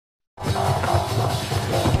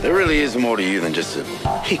really is more to you than just a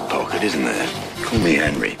pickpocket, isn't there? Call me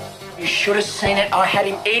Henry. You should have seen it. I had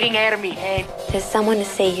him eating out of me hand. There's someone to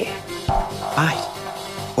see you. Mate,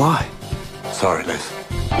 why? Sorry, Liz.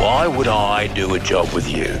 Why would I do a job with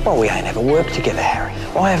you? Well, we ain't ever worked together, Harry.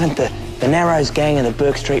 Why haven't the Narrows gang and the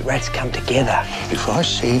Burke Street Rats come together? If I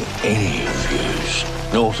see any of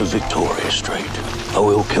yous north of Victoria Street, I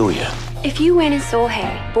will kill you. If you went and saw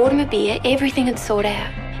Harry, bought him a beer, everything would sort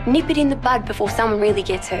out. Nip it in the bud before someone really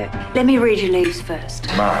gets hurt. Let me read your leaves first.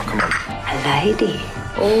 Ma, come on. A lady.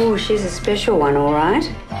 Oh, she's a special one, all right.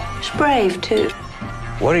 She's brave, too.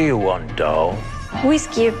 What do you want, doll?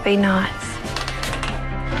 Whiskey would be nice.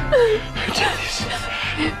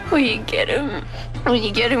 Will you get him? Will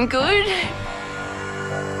you get him good?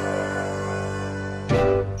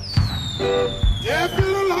 Yeah,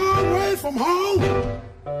 been a long way from home.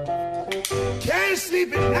 Can't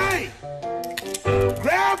sleep at night.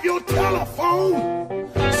 Grab your telephone.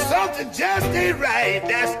 Something just ain't right.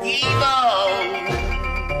 That's evil.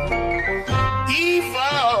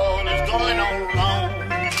 Evil is going on wrong.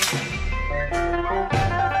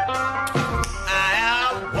 I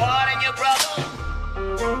am warning you, brother.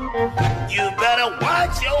 You better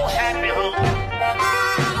watch your happy home.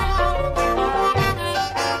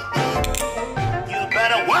 You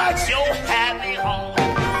better watch your happy home.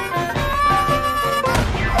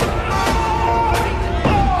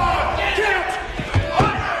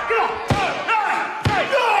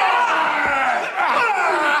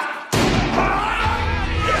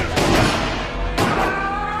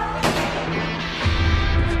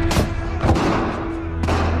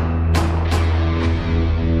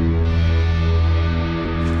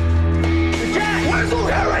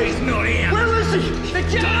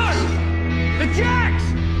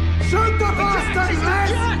 Shoot the bastard, man!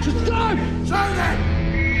 Jack, let's go! Shoot it!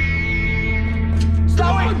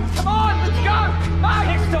 Slow it! Come on, let's go! Mark,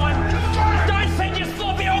 next time! Don't send your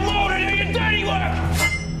sloppy old lord to do your dirty work!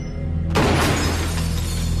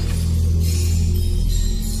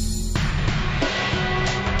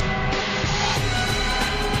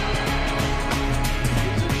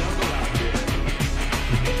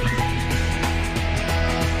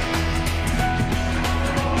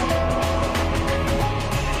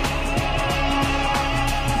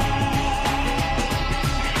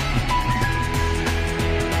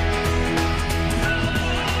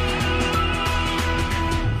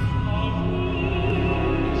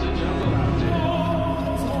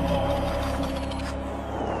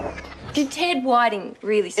 Did Ted Whiting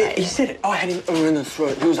really say He said it. I had him in the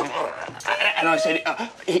throat. He was like, and I said,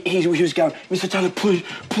 he was going, Mr. Taylor, please,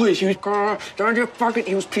 please. He was, don't you fucking...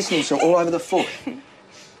 He was pissing himself all over the floor.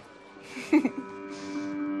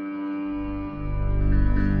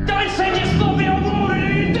 Don't send your sloppy old lord to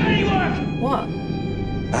do your dirty work! What?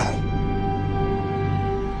 Nothing.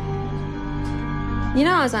 You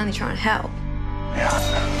know I was only trying to help. Yeah,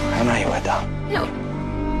 I know you were, darling. No.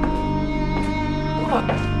 What?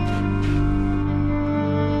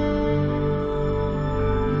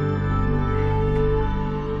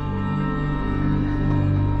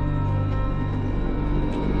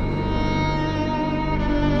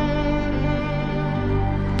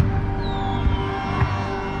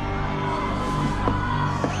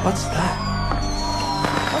 What's that?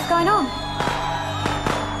 What's going on?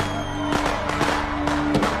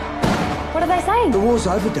 What are they saying? The war's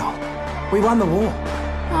over, doll. We won the war.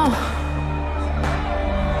 Oh.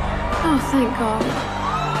 Oh, thank God.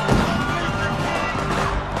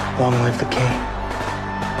 Long live the king.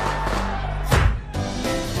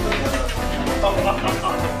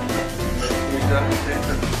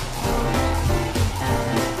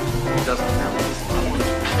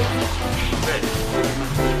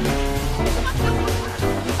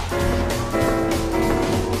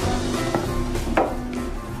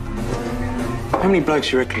 How many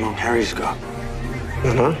blokes you reckon Long Harry's got? I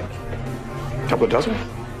don't know. A couple of dozen.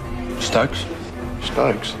 Stokes?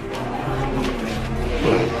 Stokes.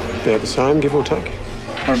 Well, about the same, give or take.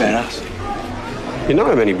 What about us? You know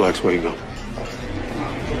how many blokes we got?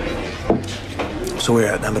 So we're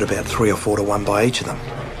outnumbered about 3 or 4 to 1 by each of them.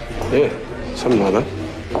 Yeah, something like that.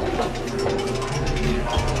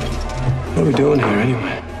 What are we doing here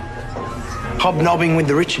anyway? Hobnobbing with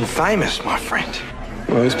the rich and famous, my friend.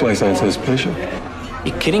 Well, this place ain't so special.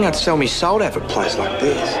 You're kidding? I'd sell me soul out of a place like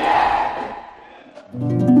this.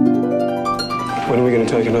 When are we going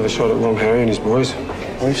to take another shot at Long Harry and his boys?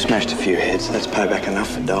 We've smashed a few heads, so that's payback enough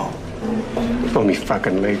for Dole. You pull me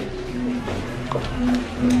fucking leg.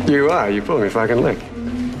 You pull me fucking leg.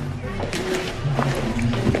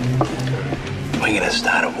 We're going to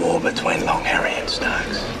start a war between Long Harry and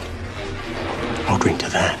Stokes. I'll drink to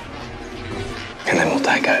that. And then we'll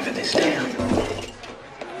take over this town.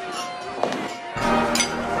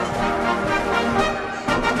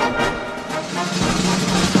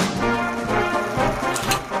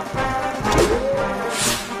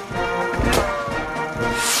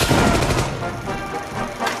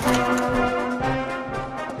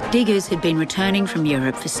 Diggers had been returning from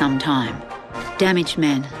Europe for some time. Damaged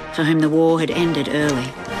men for whom the war had ended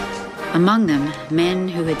early. Among them, men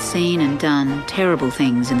who had seen and done terrible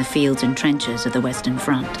things in the fields and trenches of the Western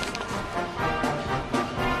Front.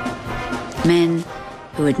 Men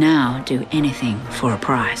who would now do anything for a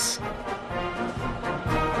price.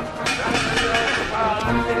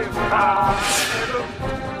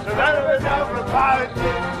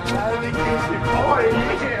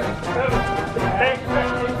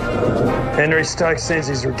 Henry Stokes sends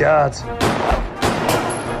his regards.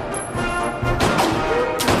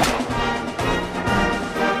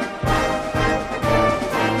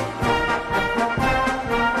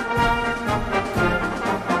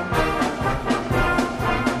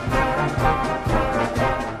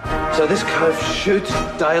 So this cove shoots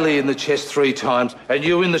daily in the chest 3 times, and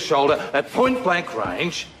you in the shoulder at point-blank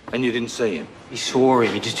range, and you didn't see him. He saw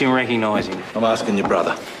him, you just didn't recognise him. I'm asking your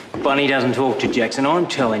brother. Bunny doesn't talk to Jackson. I'm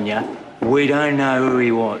telling you, we don't know who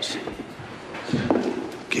he was.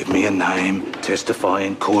 Give me a name, testify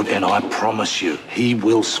in court, and I promise you, he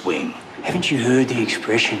will swing. Haven't you heard the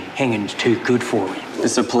expression, hanging's too good for him?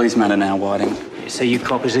 It's a police matter now, Whiting. So you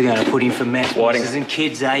coppers are going to put him for mass horses and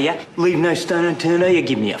kids, are you? Leave no stone unturned, are you?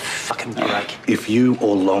 Give me a fucking break. If you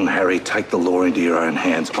or Long Harry take the law into your own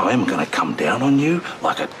hands, I am going to come down on you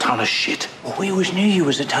like a ton of shit. Well, we always knew you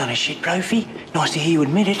was a ton of shit, Brophy. Nice to hear you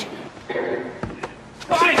admit it.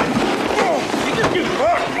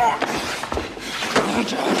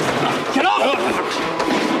 Get off!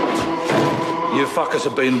 You fuckers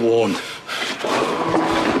have been warned.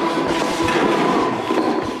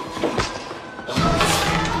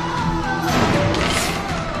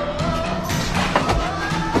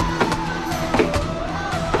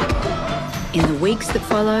 In the weeks that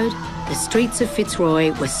followed, the streets of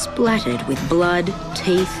Fitzroy were splattered with blood,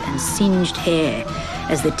 teeth and singed hair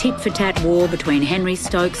as the tit-for-tat war between Henry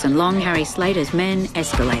Stokes and Long Harry Slater's men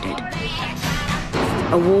escalated.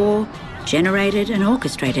 A war generated and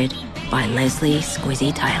orchestrated by Leslie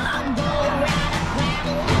Squizzy Taylor.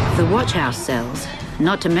 The watchhouse cells,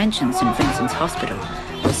 not to mention St Vincent's Hospital,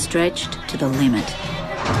 were stretched to the limit.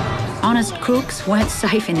 Honest crooks weren't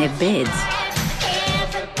safe in their beds.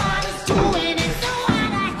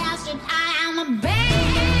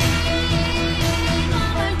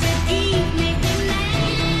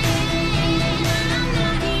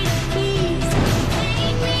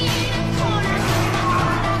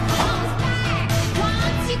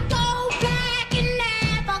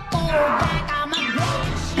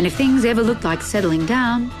 And if things ever looked like settling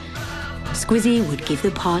down, Squizzy would give the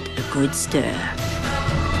pot a good stir.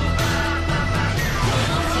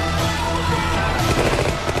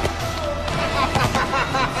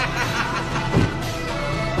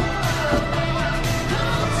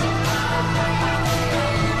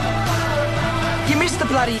 You missed the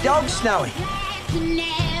bloody dog, Snowy.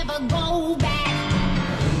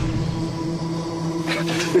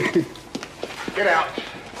 Get out.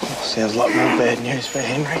 Sounds like more bad news for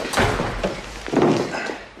Henry.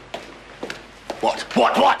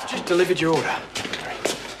 What? Just delivered your order.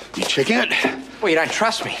 You checking it? Well, you don't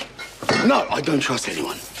trust me. No, I don't trust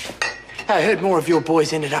anyone. I heard more of your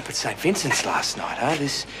boys ended up at St Vincent's last night, huh?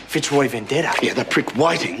 This Fitzroy vendetta. Yeah, that prick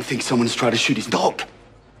Whiting thinks someone's tried to shoot his dog.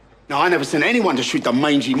 No, I never sent anyone to shoot the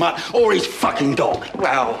mangy mutt or his fucking dog.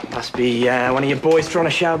 Well, must be one of your boys trying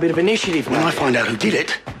to show a bit of initiative. When I find out who did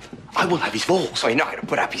it, I will have his balls. Well, you're not going to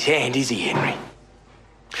put up his hand, is he, Henry?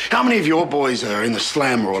 How many of your boys are in the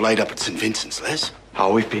slammer or laid up at St Vincent's, Les?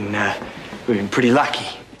 Oh, we've been pretty lucky.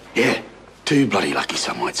 Yeah, too bloody lucky,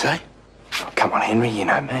 some might say. Oh, come on, Henry, you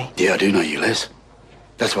know me. Yeah, I do know you, Les.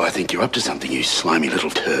 That's why I think you're up to something, you slimy little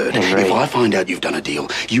turd. Henry. If I find out you've done a deal,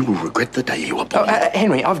 you will regret the day you were born.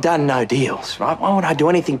 Henry, I've done no deals, right? Why would I do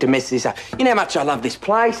anything to mess this up? You know how much I love this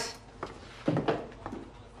place.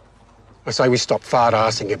 I say we stop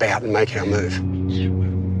fart-arsing about and make our move.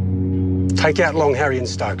 Take out Long Harry and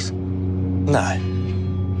Stokes. No.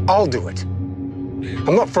 I'll do it.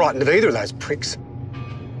 I'm not frightened of either of those pricks.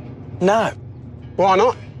 No. Why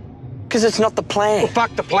not? Because it's not the plan. Well,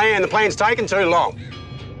 fuck the plan. The plan's taken too long.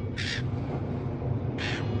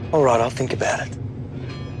 All right, I'll think about it.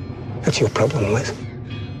 That's your problem, Les.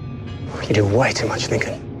 You do way too much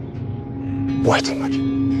thinking. Way too much.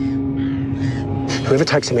 Whoever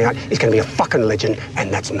takes him out is going to be a fucking legend,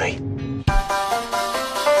 and that's me.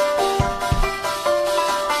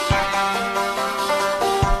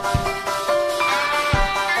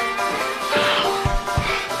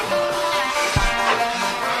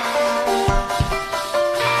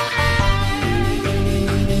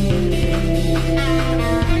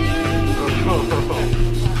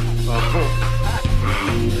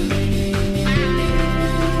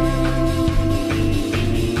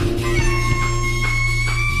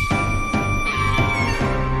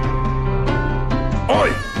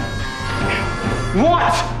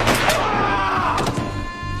 What?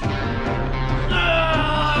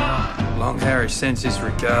 Long Harry sends his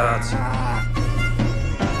regards.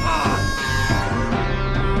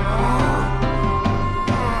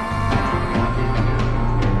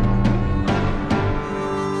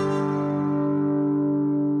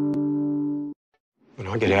 When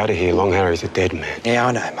I get out of here, Long Harry's a dead man. Yeah,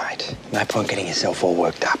 I know, mate. No point getting yourself all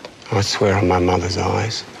worked up. I swear on my mother's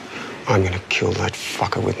eyes, I'm gonna kill that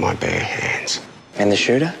fucker with my bare hands. And the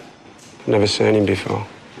shooter? Never seen him before.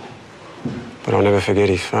 But I'll never forget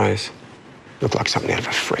his face. Looked like something out of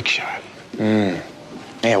a freak show.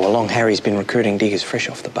 Yeah, well, Long Harry's been recruiting diggers fresh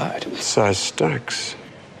off the boat. So Stokes.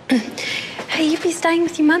 Hey, you be staying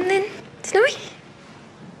with your mum then, Snowy?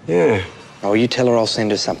 Yeah. Oh, you tell her I'll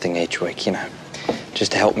send her something each week, you know,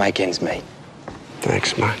 just to help make ends meet.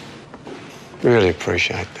 Thanks, mate. Really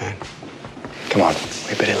appreciate that. Come on,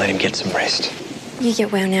 we better let him get some rest. You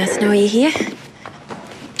get well now, Snowy, you hear?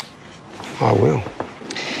 I will.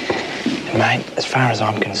 And, mate, as far as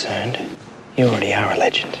I'm concerned, you already are a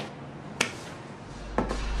legend.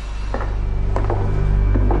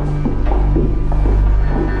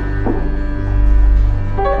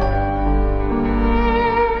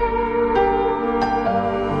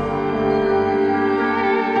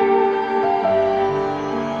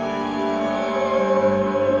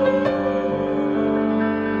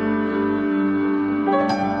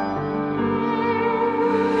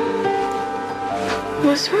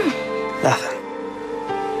 What's wrong? Nothing.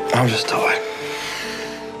 I'm just tired.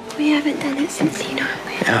 We haven't done it since you know.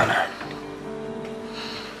 Yeah, I know.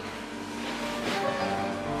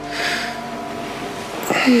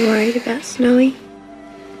 Are you worried about Snowy?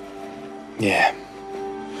 Yeah.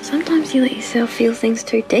 Sometimes you let yourself feel things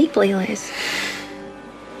too deeply, Les.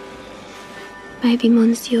 Maybe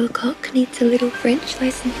Monsieur Coq needs a little French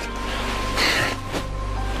lesson.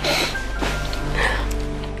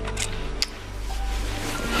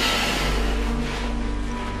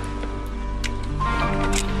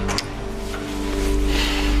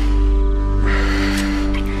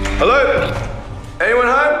 Hello? Anyone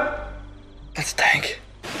home? That's Tank.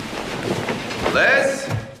 Les?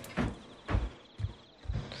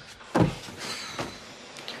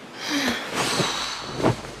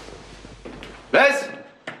 Les?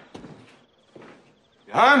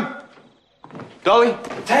 You home? Dolly?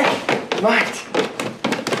 Tank, mate.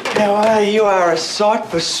 How are you? You are a sight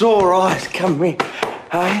for sore eyes. Come here.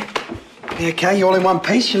 Hey? You okay? You all in one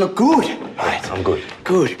piece? You look good. Mate, I'm good.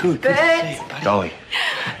 Good, good. Good to Bert. see you, buddy. Dolly,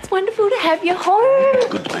 It's wonderful to have you home. it's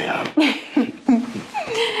good to be home.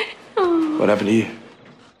 What happened to you?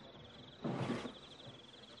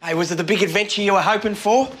 Hey, was it the big adventure you were hoping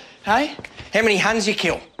for? Hey? How many Huns you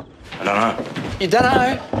kill? I don't know. You don't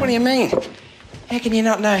know? What do you mean? How can you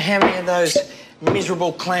not know how many of those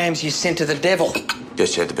miserable clams you sent to the devil?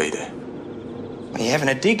 Just you had to be there. Are you having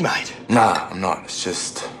a dig, mate? Nah, I'm not. It's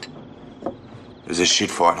just... It was a shit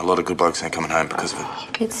fight and a lot of good blokes ain't coming home because of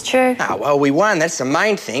it. It's true. Ah, well, we won. That's the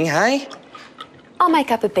main thing, hey? I'll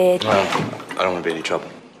make up a bed. Well, I don't want to be any trouble.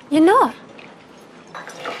 You're not.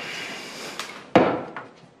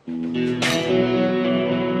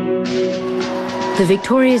 The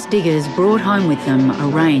victorious diggers brought home with them a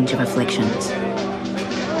range of afflictions.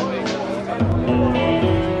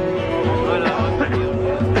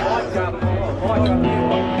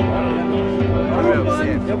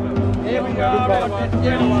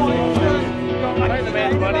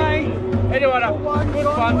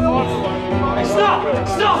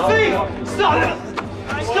 Stop, thief! Stop!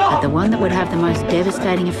 But the one that would have the most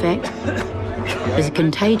devastating effect was a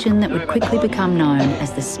contagion that would quickly become known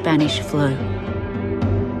as the Spanish flu.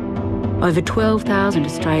 Over 12,000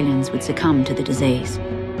 Australians would succumb to the disease.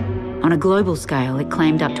 On a global scale, it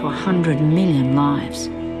claimed up to 100 million lives.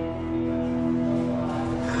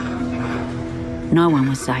 No one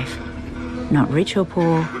was safe. Not rich or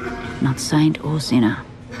poor, not saint or sinner.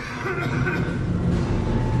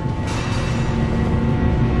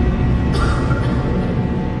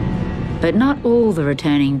 But not all the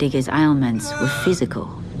returning diggers' ailments were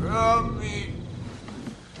physical.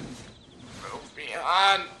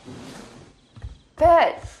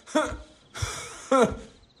 Bert.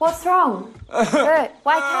 What's wrong? Bert,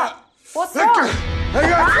 wake up. What's wrong? I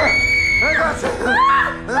got you! I got you!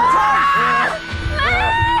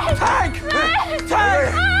 Tank! Tank!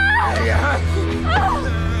 Tank!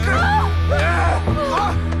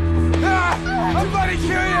 I'll bloody kill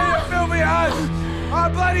you, you filthy hand! I'll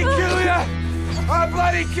bloody kill you! I'll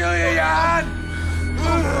bloody kill you, you hand!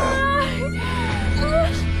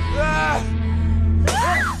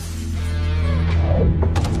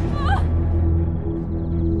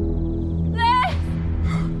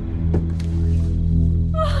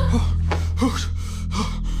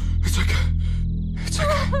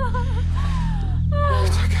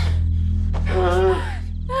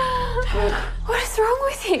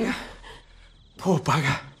 Poor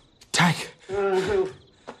bugger. Tank.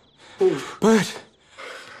 Bert.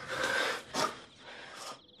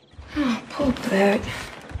 Oh, poor Bert.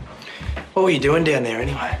 What were you doing down there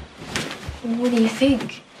anyway? What do you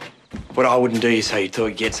think? What I wouldn't do, you say you thought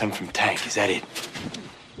you'd get some from Tank. Is that it?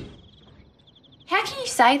 How can you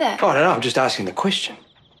say that? Oh, I don't know. I'm just asking the question.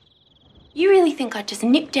 You really think I'd just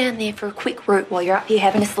nip down there for a quick root while you're up here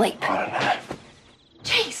having a sleep? I don't know.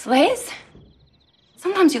 Jeez, Les.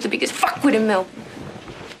 Sometimes you're the biggest fuckwit in Melbourne.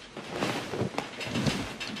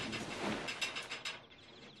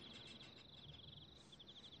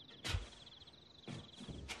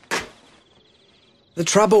 The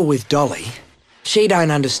trouble with Dolly, she don't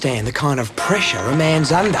understand the kind of pressure a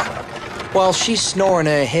man's under. While she's snoring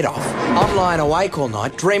her head off, I'm lying awake all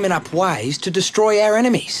night dreaming up ways to destroy our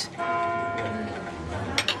enemies.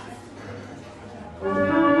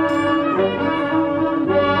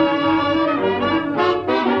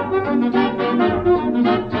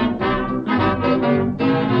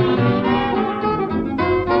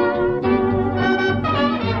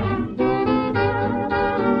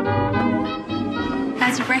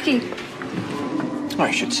 How's your brekkie? Oh,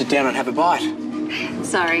 you should sit down and have a bite.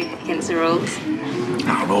 Sorry, against the rules.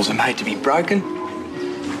 Oh, rules are made to be broken.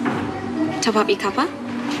 Top up your cuppa?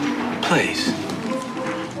 Please.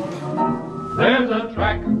 There's a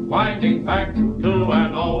track winding back to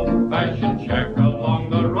an old-fashioned shack along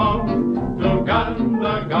the road to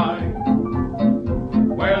Underbelly,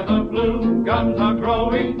 where the blue gums are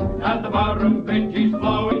growing and the bottom bench is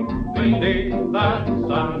flowing beneath that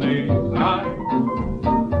sunny sky.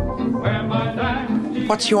 Where my dad...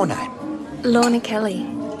 What's your name? Lorna Kelly.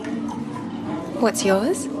 What's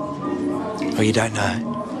yours? Oh, you don't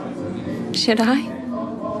know? Should I?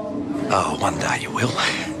 Oh, one day you will.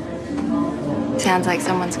 Sounds like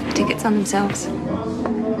someone's got tickets on themselves.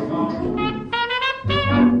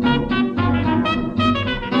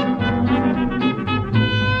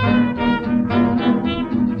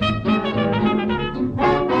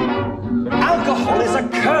 Alcohol is a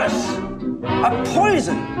curse, a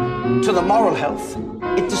poison to the moral health.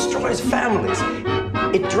 It destroys families.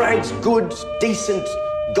 It drags good, decent,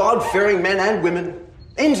 God-fearing men and women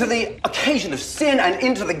into the occasion of sin and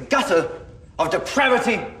into the gutter of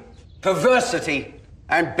depravity, perversity,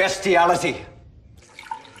 and bestiality.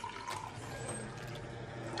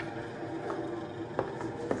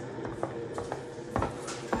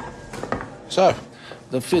 So,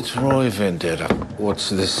 the Fitzroy vendetta. What's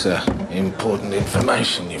this important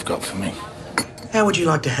information you've got for me? How would you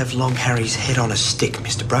like to have Long Harry's head on a stick,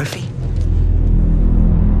 Mr. Brophy?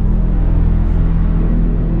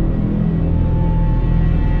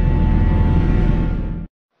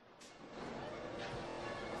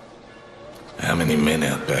 How many men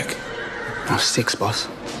out back? Oh, 6, boss.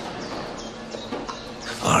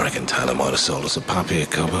 I reckon Taylor might have sold us a puppy, a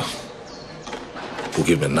copper. We'll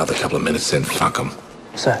give him another couple of minutes, then fuck him.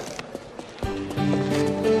 Sir.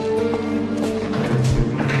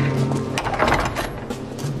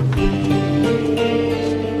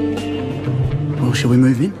 Well, shall we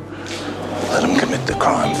move in? Let him commit the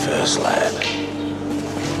crime first, lad.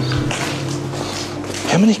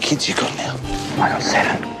 How many kids you got now? I got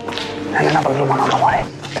 7. And another little one on the way.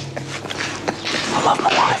 I love my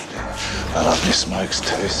wife. I love my smokes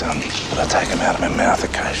too, son, but I take them out of my mouth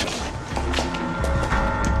occasionally.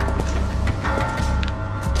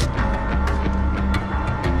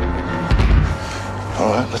 All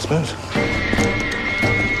right, let's move.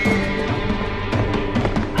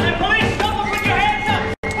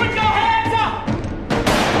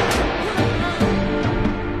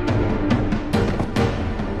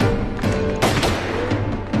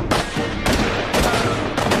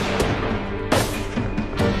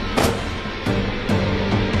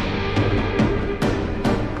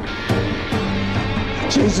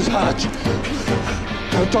 Jesus, Hodge.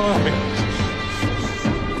 Don't die on me.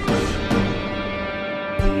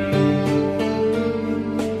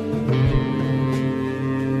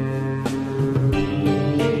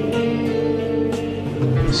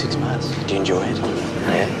 Did you enjoy it?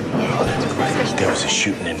 Yeah. There was a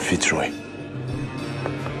shooting in Fitzroy.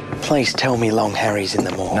 Please tell me Long Harry's in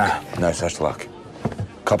the morgue. No, no such luck.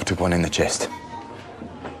 Copper took one in the chest.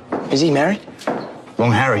 Is he married?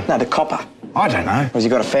 Long Harry? No, the copper. I don't know. Has he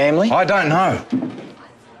got a family? I don't know.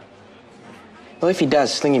 Well, if he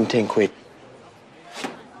does, sling him 10 quid.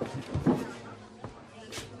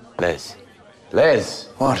 Les. Les.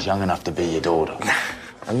 What? He's young enough to be your daughter.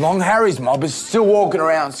 And Long Harry's mob is still walking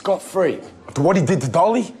around scot-free. After what he did to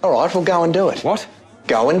Dolly? All right, we'll go and do it. What?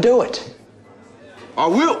 Go and do it. I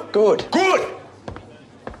will. Good. Good!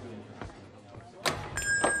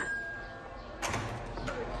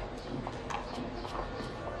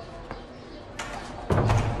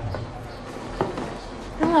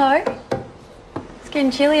 Hello. It's getting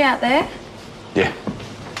chilly out there. Yeah.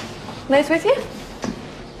 Les with you?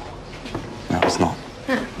 No, it's not.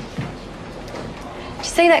 Huh. Did you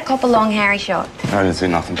see that copper Long Harry shot? I didn't see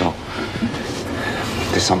nothing, Doll.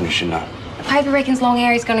 There's something you should know. The paper reckons Long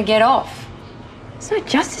Harry's going to get off. There's no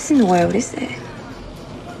justice in the world, is there?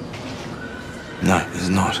 No, there's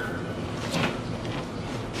not.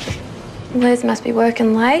 Les must be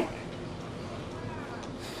working late.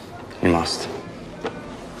 You must.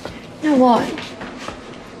 You know what?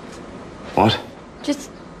 What? Just,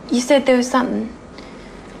 you said there was something.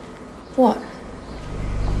 What?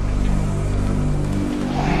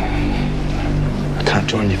 I can't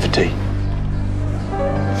join you for tea.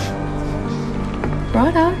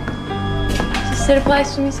 Righto. Just set a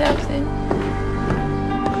place for myself then.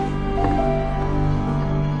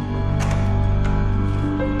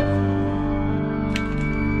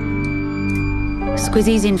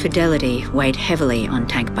 Squizzy's infidelity weighed heavily on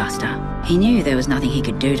Tankbuster. He knew there was nothing he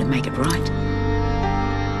could do to make it right.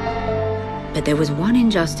 But there was one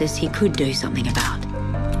injustice he could do something about.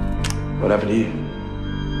 What happened to you?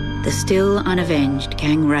 The still unavenged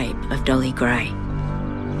gang rape of Dolly Gray.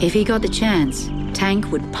 If he got the chance, Tank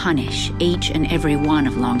would punish each and every one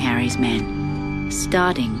of Long Harry's men,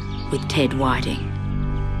 starting with Ted Whiting.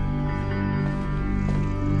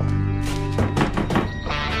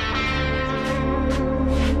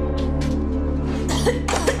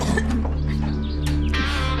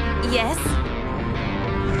 Yes?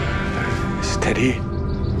 Is Ted here?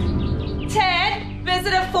 Ted,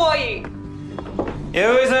 visitor for you.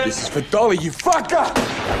 Who is it? This is for Dolly, you fucker!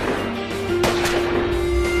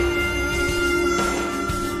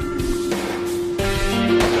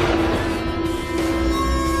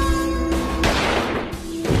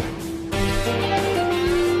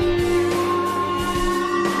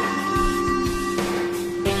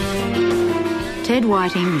 Ted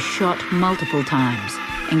Whiting was shot multiple times,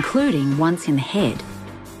 including once in the head.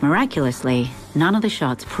 Miraculously, none of the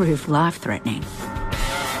shots proved life-threatening.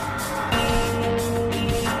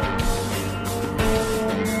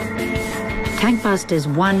 Tankbuster's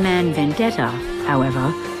one-man vendetta,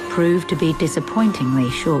 however, proved to be disappointingly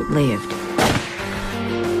short-lived.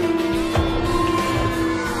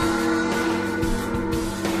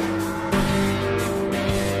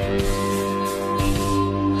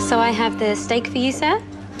 So I have the steak for you, sir,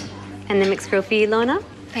 and the mixed grill for you, Lorna.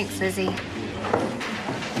 Thanks, Lizzie.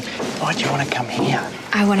 Why do you want to come here?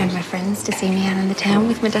 I wanted my friends to see me out in the town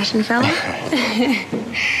with my dashing fella.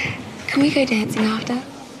 Can we go dancing after?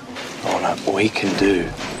 Lorna, we can do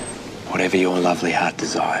whatever your lovely heart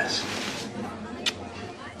desires.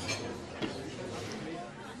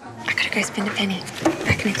 I gotta go spend a penny.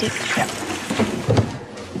 Back in a dip. Yep.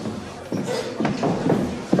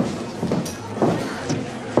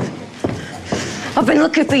 I've been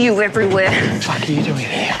looking for you everywhere. What the fuck are you doing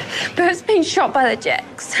here? Bert's been shot by the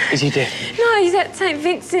Jacks. Is he dead? No, he's at St.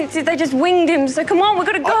 Vincent's. They just winged him. So come on, we've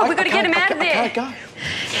got to go. We've got to get him out of there. I can't go.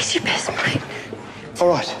 He's your best mate. All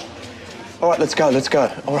right. All right, let's go.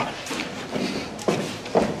 All right.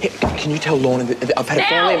 Here, can you tell Lorna that I've had a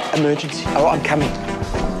family emergency? All right, I'm coming.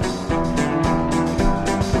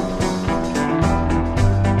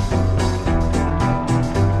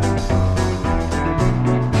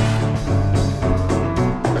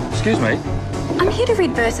 Excuse me? I'm here to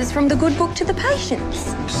read verses from the good book to the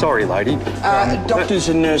patients. Sorry, lady. Doctors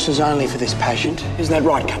and nurses only for this patient. Isn't that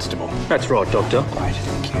right, Constable? That's right, Doctor. Great,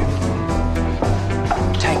 thank you.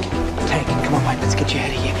 Tank, come on, mate, let's get you out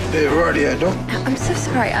of here. Yeah, rightio, Doc. I'm so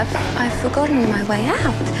sorry. I've forgotten my way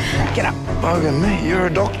out. Get up. Bugger me, you're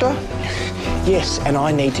a doctor? Yes, and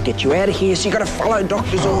I need to get you out of here, so you got to follow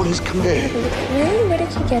doctor's orders. Come on. Really? Where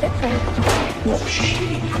did you get it from? Oh,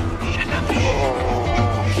 shit. Shut up.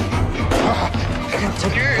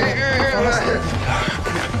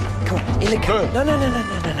 Come on, in the car. No.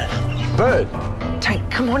 Bird. Tank,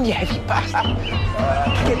 come on, you heavy bastard.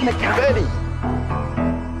 Get in the car. Betty.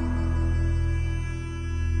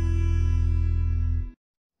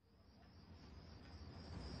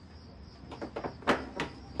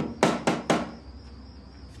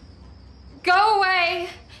 Go away.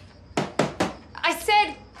 I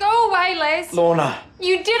said go away, Les. Lorna.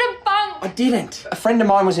 You did a bump. I didn't. A friend of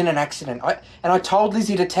mine was in an accident, and I told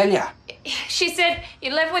Lizzie to tell you. She said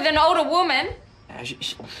you left with an older woman.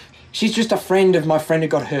 She's just a friend of my friend who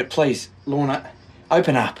got hurt. Please, Lorna,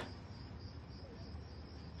 open up.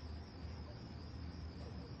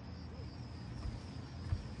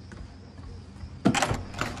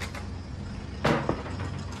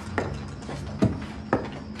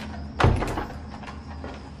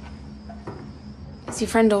 Is your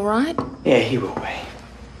friend all right? Yeah, he will be.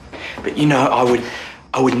 But you know,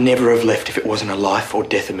 I would never have left if it wasn't a life or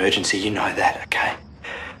death emergency. You know that, okay?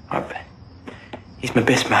 He's my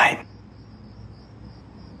best mate.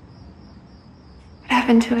 What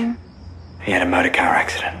happened to him? He had a motor car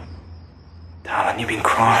accident. Darling, you've been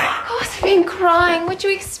crying. Of course I've been crying. What do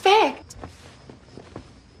you expect?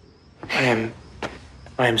 I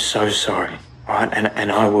am so sorry, all right?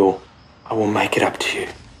 And I will make it up to you,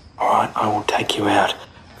 all right? I will take you out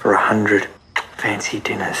for 100 fancy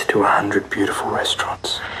dinners to 100 beautiful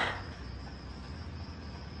restaurants.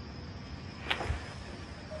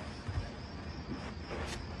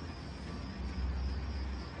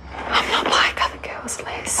 I'm not like other girls,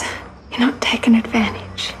 Les. You're not taking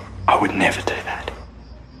advantage. I would never do that.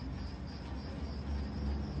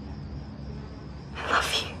 I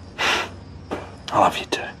love you. I love you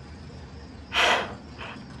too.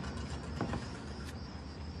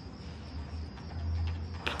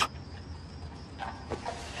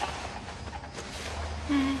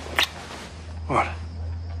 What?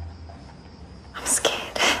 I'm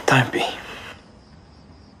scared. Don't be.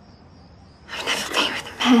 I've never been with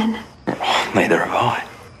a man. Neither have I.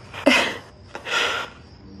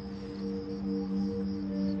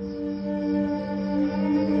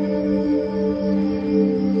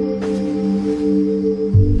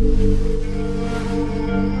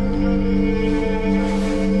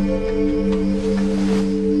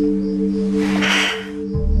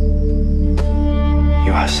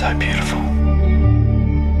 You are so beautiful.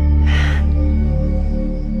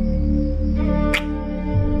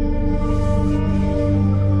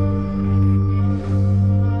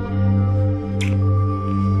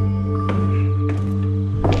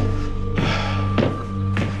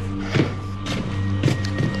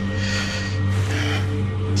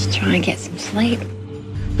 Just try and get some sleep.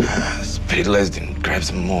 Pete Les didn't grab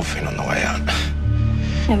some morphine on the way out.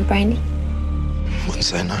 Have a brandy? Wouldn't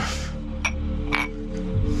say no.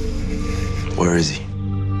 Where is he?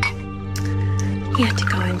 He had to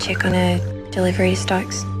go and check on a delivery to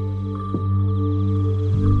Stokes.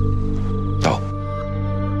 Oh,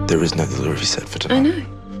 there is no delivery set for tonight. I know.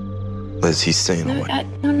 Les, he's staying No, away. not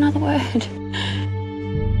another word.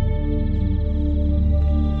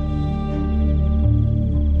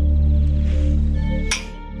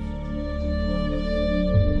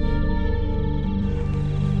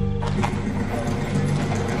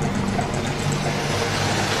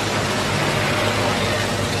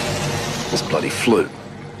 This bloody flu.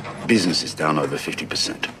 Business is down over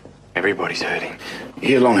 50%. Everybody's hurting. You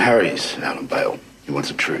hear Long Harry's out on bail. He wants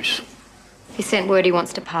a truce. He sent word he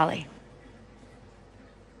wants to parley.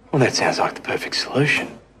 Well, that sounds like the perfect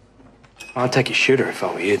solution. I'd take a shooter if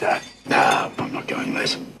I were you, though. Nah, I'm not going,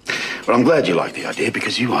 Les. But I'm glad you like the idea,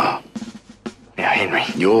 because you are. Now, Henry.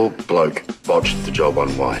 Your bloke botched the job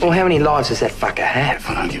on White. Well, how many lives does that fucker have?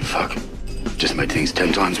 I don't give a fuck. Just made things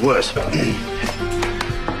 10 times worse.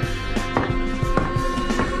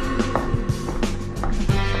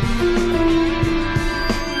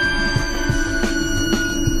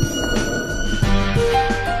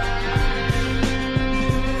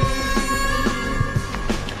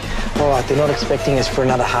 All right, they're not expecting us for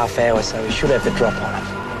another half hour, so we should have the drop on it.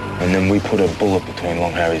 And then we put a bullet between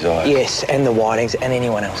Long Harry's eyes. Yes, and the Whitings and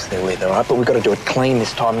anyone else they're with, all right? But we've got to do it clean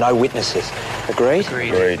this time, no witnesses. Agreed?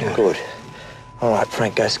 Agreed. Good. All right,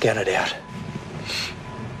 Frank, go scout it out.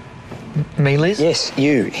 Me, Liz? Yes,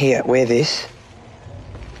 you. Here, wear this.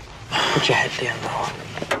 Put your hat down, right.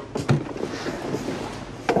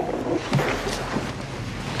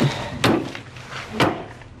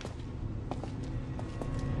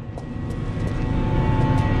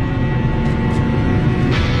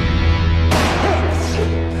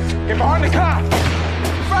 Get behind the car!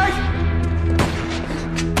 Frank!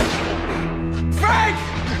 Frank!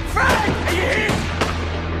 Frank! Are you here?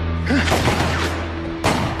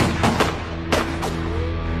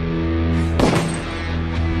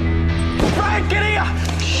 Frank, get here!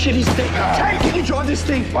 Shit, he's dead. Hey, can you drive this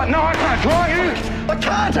thing? What? No, I can't drive you! I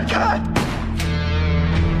can't!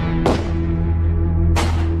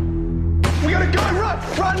 We gotta go!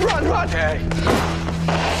 Run! Okay.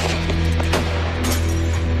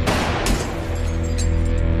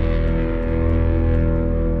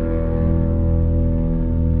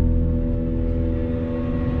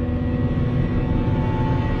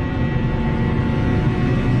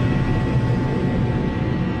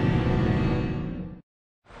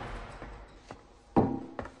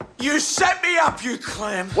 You set me up, you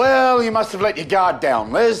clam! Well, you must have let your guard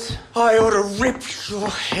down, Les. I ought to rip your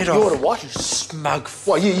head off. You ought to what? You smug f...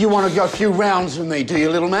 What, you want to go a few rounds with me, do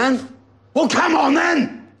you, little man? Well, come on,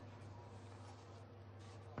 then!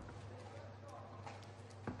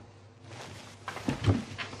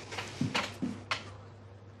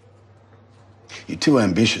 You're too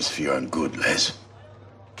ambitious for your own good, Les.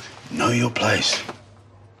 Know your place.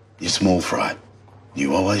 You're small fry.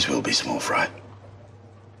 You always will be small fry.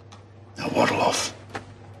 Now waddle off.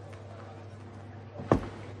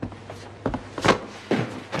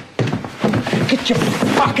 Get your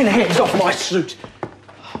fucking hands off my suit!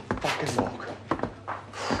 Fucking walk.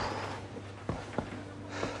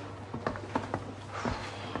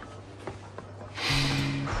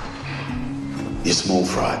 You're small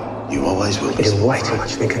fry. You always will be. You do way too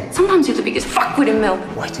much thinking. Sometimes you're the biggest fuckwit in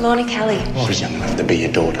Melbourne. Wait. Lorna Kelly. She's young enough to be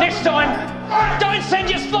your daughter. Next time, don't send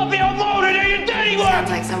your sloppy old mole to do your dirty work! Sounds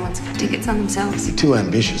like someone's got tickets on themselves. You're too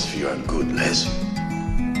ambitious for your own good, Les.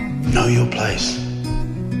 Know your place.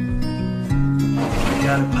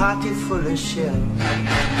 Got a pocket full of shells,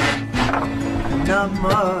 not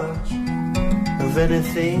much of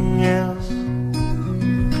anything else.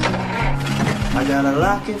 I got a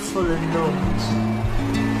locket full of notes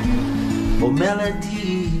or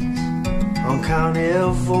melodies on counter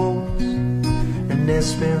votes, and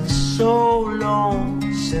it's been so long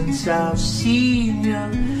since I've seen you,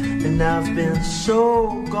 and I've been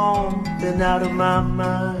so gone, been out of my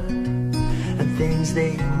mind, and things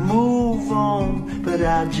they move on, but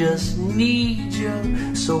I just need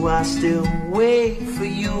you, so I still wait for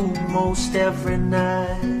you most every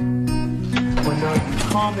night. When are you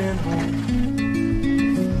coming home?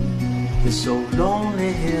 It's so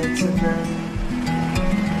lonely here tonight.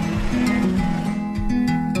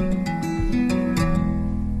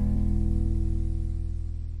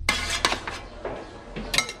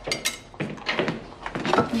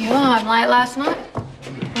 You were home late last night.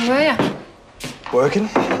 Where were you? Working?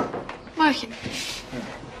 Working.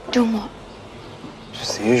 Doing what?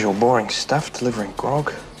 Just the usual boring stuff, delivering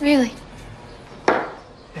grog. Really?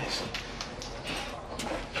 Yes.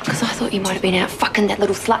 Because I thought you might have been out fucking that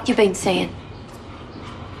little slut you've been seeing.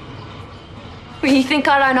 Well, you think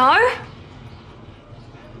I don't know?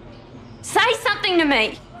 Say something to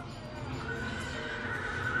me.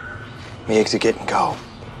 My eggs are getting cold.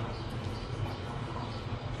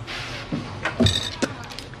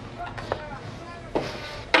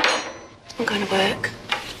 I'm going to work.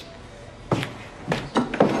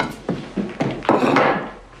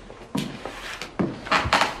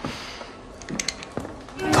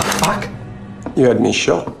 You had me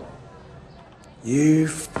shot. You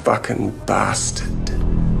fucking bastard.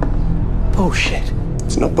 Bullshit.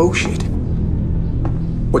 It's not bullshit.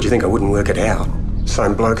 What do you think, I wouldn't work it out?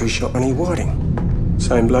 Same bloke who shot Money Whiting.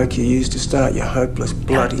 Same bloke you used to start your hopeless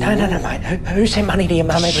bloody... No, mate. Who sent money to your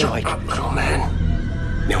mum anyway? Shut up, little man.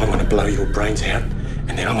 Now I'm gonna blow your brains out,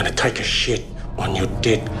 and then I'm gonna take a shit on your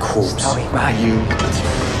dead corpse. Sorry, mate. You...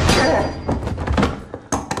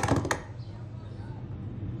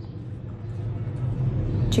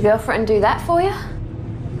 Did your girlfriend do that for you?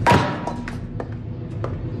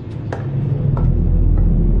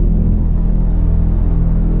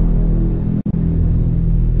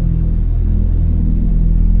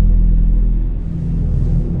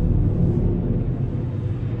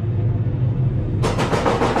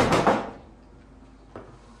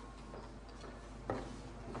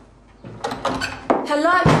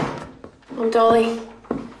 Hello? I'm Dolly.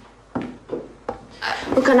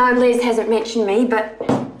 Look, I know Liz hasn't mentioned me, but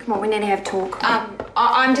come on, we need to have a talk.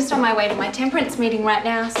 I'm just on my way to my temperance meeting right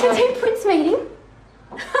now, so... A temperance meeting?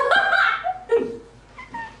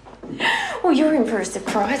 Well, you're in for a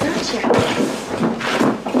surprise, aren't you?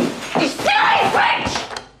 You silly bitch!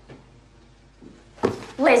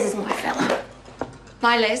 Les is my fella.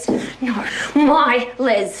 My Les? No, my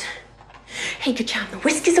Les. He could charm the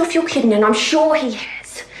whiskers off your kidney, and I'm sure he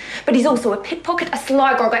has. But he's also a pickpocket, a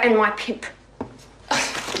sly grogger, and my pimp.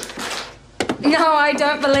 No, I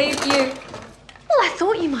don't believe you. Well, I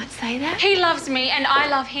thought you might say that. He loves me and I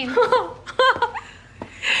love him.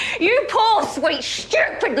 You poor, sweet,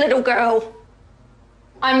 stupid little girl.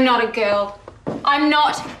 I'm not a girl. I'm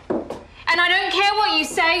not. And I don't care what you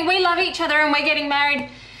say. We love each other and we're getting married.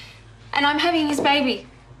 And I'm having his baby.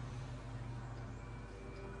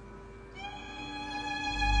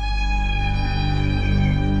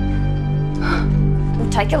 Well,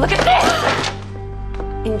 take a look at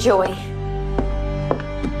this. Enjoy.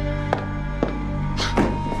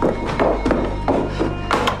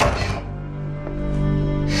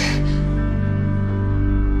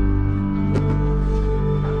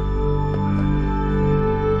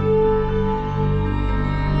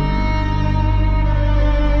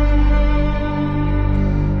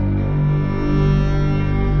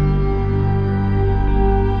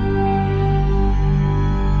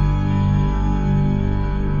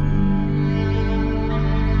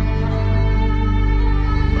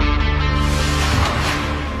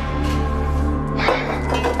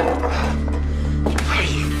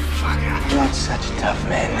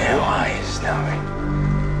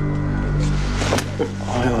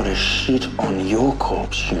 shit on your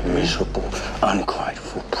corpse, you miserable,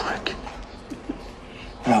 ungrateful prick.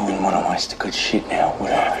 I wouldn't want to waste a good shit now, would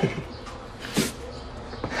I?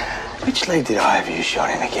 Which leg did I have you shot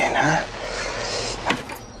in again, huh?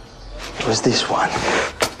 It was this one.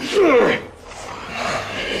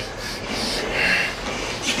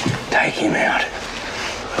 Take him out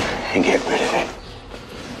and get rid of it.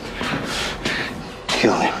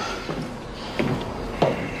 Kill him.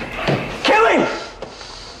 Kill him!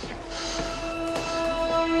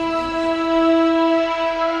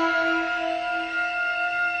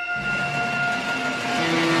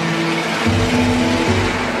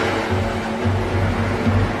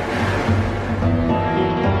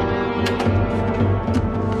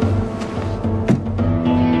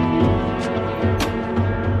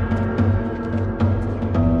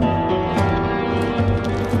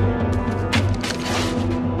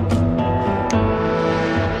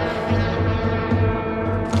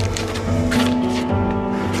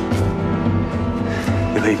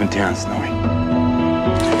 Leaving town, Snowy.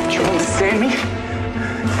 Do you understand me?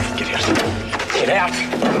 Get out. Get out.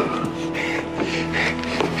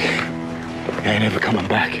 I ain't ever coming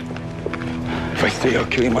back. If I stay, I'll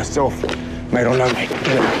kill you myself. Mate, or no, mate.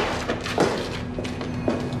 Get out.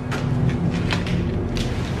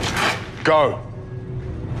 Go.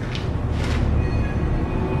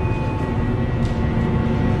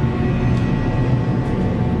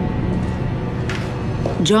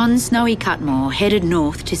 John Snowy Cutmore headed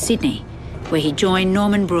north to Sydney, where he joined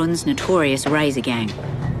Norman Brunn's notorious Razor Gang.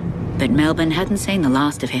 But Melbourne hadn't seen the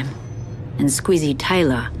last of him, and Squizzy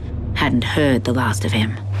Taylor hadn't heard the last of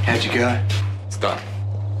him. How'd you go? It's done.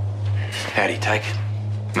 How'd he take it?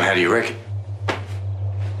 Now, how do you reckon?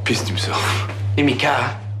 Pissed himself. In me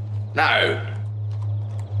car? No.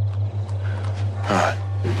 All right.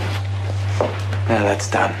 Now that's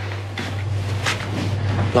done.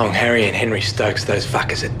 Long Harry and Henry Stokes, those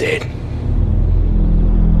fuckers are dead.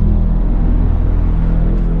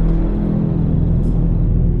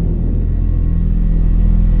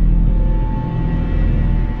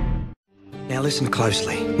 Now listen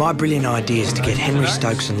closely. My brilliant idea is to get Henry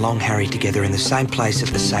Stokes and Long Harry together in the same place at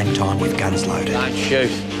the same time with guns loaded. Don't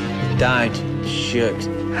shoot. Don't shoot.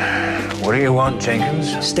 What do you want,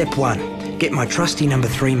 Jenkins? Step 1. Get my trusty number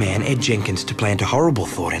 3 man, Ed Jenkins, to plant a horrible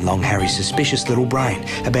thought in Long Harry's suspicious little brain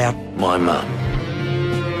about... my mum.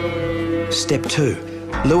 Step 2.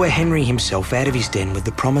 Lure Henry himself out of his den with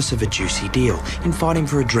the promise of a juicy deal. Invite him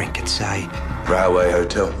for a drink at, say... Railway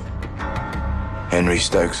Hotel. Henry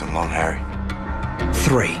Stokes and Long Harry.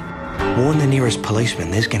 3. Warn the nearest policeman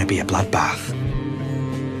there's going to be a bloodbath.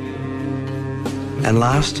 And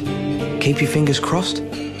last, keep your fingers crossed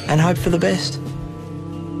and hope for the best.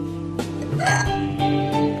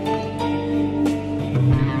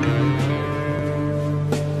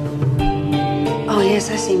 Oh yes,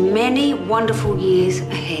 I see many wonderful years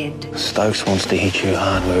ahead. Stokes wants to hit you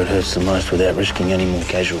hard where it hurts the most without risking any more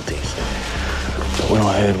casualties. But when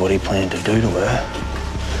I heard what he planned to do to her,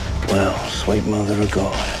 well, sweet mother of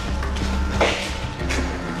God.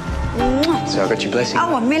 So I got your blessing?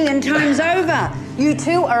 Oh, 1,000,000 times over. You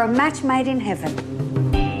two are a match made in heaven.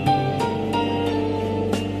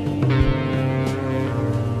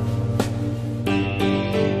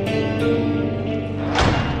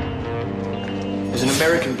 There's an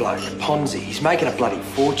American bloke, Ponzi. He's making a bloody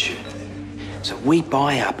fortune. So we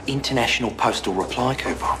buy up international postal reply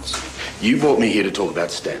coupons. You brought me here to talk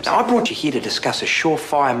about stamps. Now, I brought you here to discuss a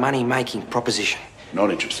surefire money-making proposition.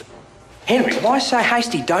 Not interested. Henry, why so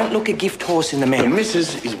hasty? Don't look a gift horse in the mouth. The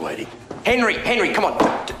missus is waiting. Henry, come on.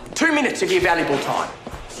 2 minutes of your valuable time.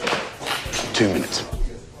 2 minutes.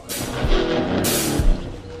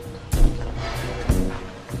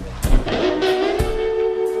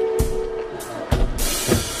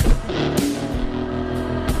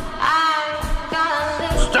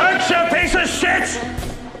 Stokes, you piece of shit!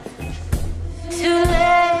 Too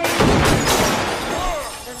late.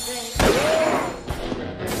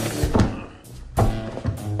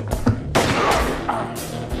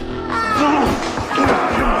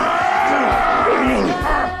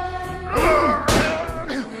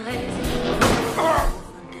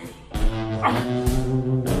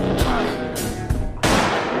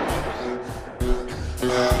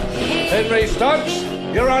 Henry Stokes,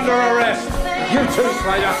 you're under arrest. You too,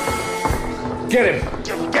 Slater. Get him.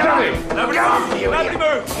 Get him. Nobody move. Nobody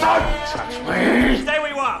move. Don't touch me. Stay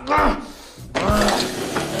where you are.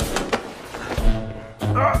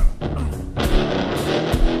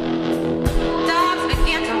 Dogs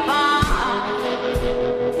begin to bark.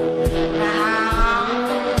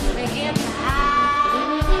 Hounds begin to howl.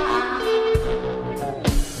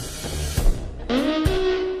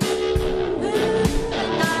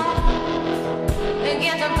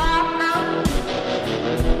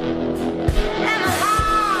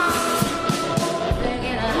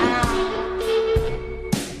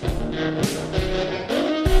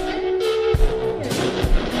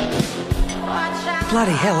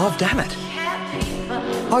 Bloody hell, I've done it.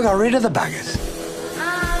 I got rid of the buggers.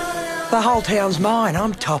 The whole town's mine.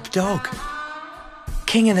 I'm top dog.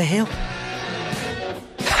 King of the hill.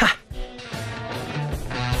 Ha!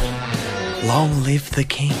 Long live the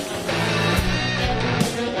king.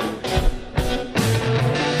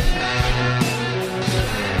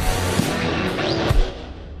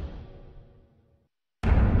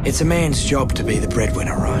 It's a man's job to be the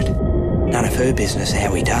breadwinner, right? None of her business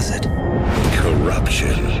how he does it.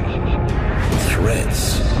 Corruption,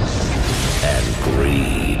 threats, and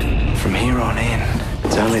greed. From here on in,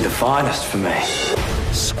 it's only the finest for me.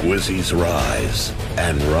 Squizzy's rise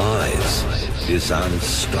and rise is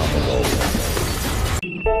unstoppable.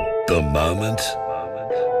 The moment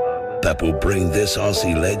that will bring this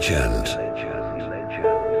Aussie legend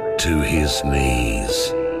to his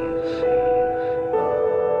knees.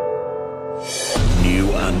 New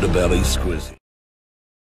Underbelly Squizzy.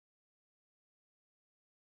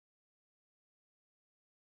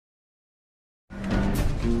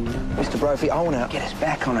 Mr. Brophy, I want to get us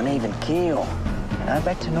back on an even keel. You know,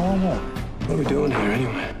 back to normal. What are we doing here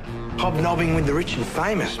anyway? Hobnobbing with the rich and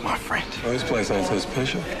famous, my friend. Well, this place ain't so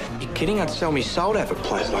special. You kidding? I'd sell me soul to have a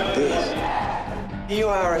place like this. You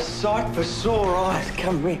are a sight for sore eyes.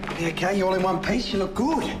 Come here. Okay, you all in one piece. You look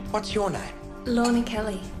good. What's your name? Lorna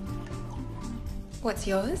Kelly. What's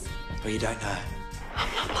yours? Well, you don't know. I'm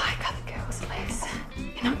not like other girls, Liz.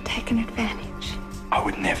 You're not taking advantage. I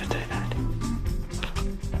would never do that.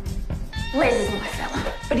 Les is my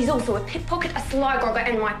fella, but he's also a pickpocket, a sly grogger,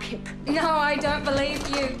 and my pimp. No, I don't believe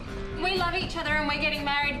you. We love each other and we're getting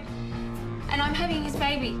married. And I'm having his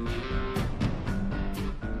baby.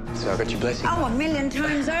 So I got your blessing? Oh, 1,000,000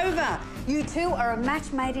 times over. You two are a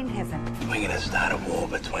match made in heaven. We're going to start a war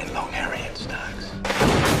between Long Harry and Stokes.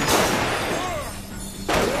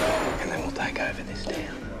 And then we'll take over this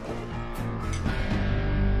town.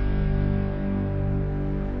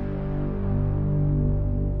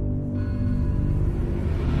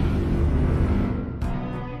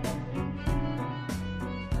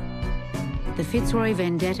 The Fitzroy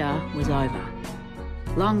vendetta was over.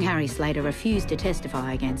 Long Harry Slater refused to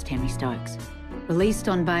testify against Henry Stokes. Released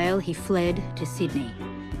on bail, he fled to Sydney.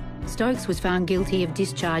 Stokes was found guilty of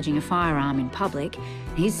discharging a firearm in public.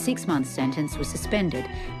 His 6-month sentence was suspended,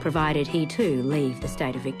 provided he too leave the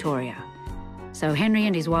state of Victoria. So Henry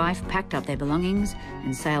and his wife packed up their belongings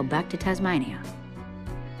and sailed back to Tasmania.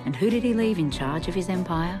 And who did he leave in charge of his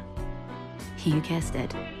empire? You guessed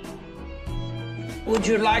it. Would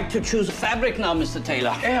you like to choose a fabric now, Mr.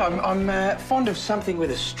 Taylor? Yeah, I'm fond of something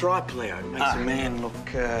with a stripe, Leo. It makes a man look...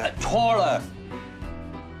 taller.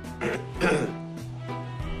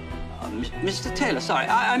 Mr. Taylor, sorry,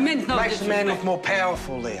 I meant no Makes a man disrespect. look more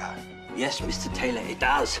powerful, Leo. Yes, Mr. Taylor, it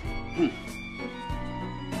does.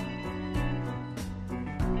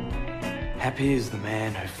 Happy is the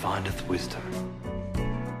man who findeth wisdom.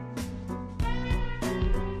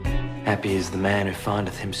 Happy is the man who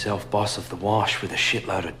findeth himself boss of the wash with a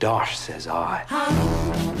shitload of dosh, says I.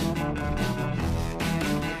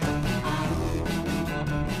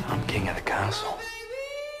 I'm king of the castle,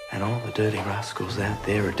 and all the dirty rascals out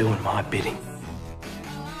there are doing my bidding.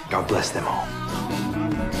 God bless them all.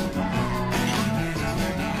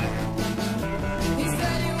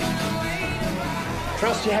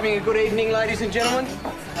 Trust you're having a good evening, ladies and gentlemen.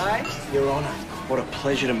 Hey? Your Honour, what a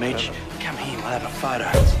pleasure to meet you. Come here, we'll have a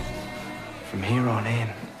photo. From here on in,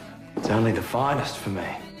 it's only the finest for me.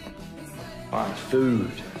 Fine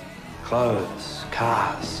food, clothes,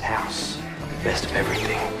 cars, house, the best of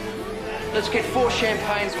everything. Let's get 4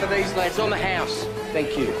 champagnes for these lads on the house.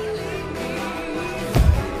 Thank you.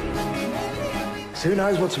 So who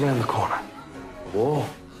knows what's around the corner? A war,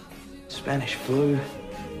 Spanish flu,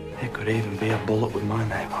 there could even be a bullet with my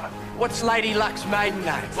name on it. What's Lady Luck's maiden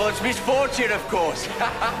name? Well, it's Misfortune, of course.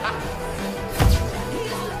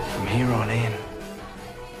 From here on in,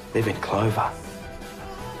 live in clover.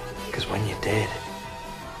 Because when you're dead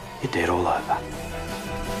all over.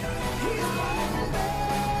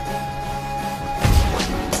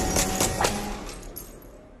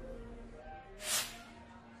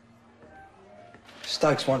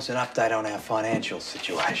 Stokes wants an update on our financial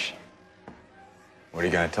situation. What are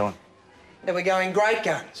you going to tell him? That we're going great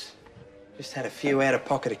guns. Just had a few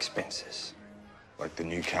out-of-pocket expenses. Like the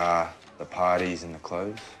new car, the parties and the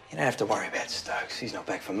clothes? You don't have to worry about Stokes. He's not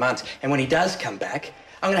back for months. And when he does come back,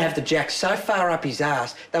 I'm going to have the jack so far up his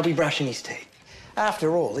ass, they'll be brushing his teeth.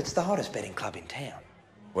 After all, it's the hottest betting club in town.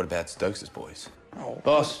 What about Stokes' boys? Oh,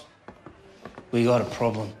 Boss, we got a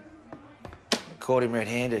problem. Caught him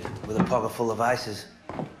red-handed with a pocket full of aces.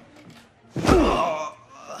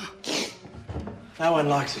 No one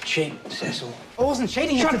likes a cheat, Cecil. I wasn't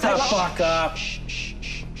cheating. Shut the Taylor. fuck up. Shh, shh,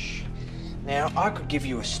 shh, shh. Now, I could give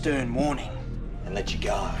you a stern warning and let you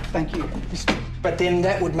go. Thank you. But then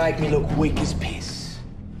that would make me look weak as piss.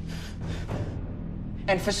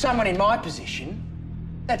 And for someone in my position,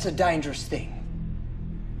 that's a dangerous thing.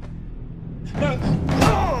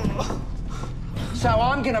 So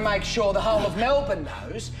I'm going to make sure the whole of Melbourne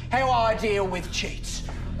knows how I deal with cheats.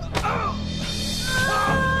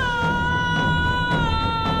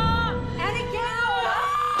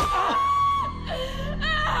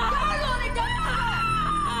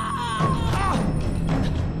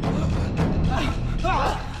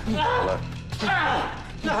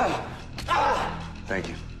 Thank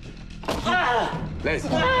you. Les.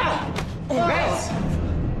 Les!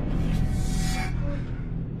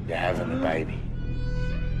 You're having a baby.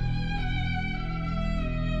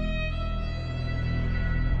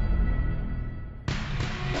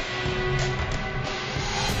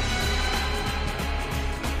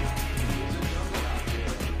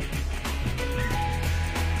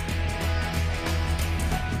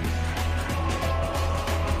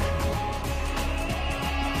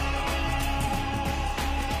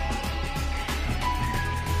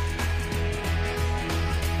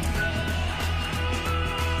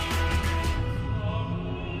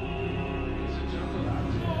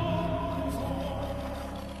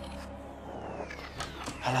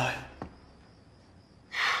 Hello.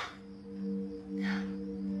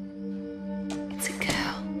 It's a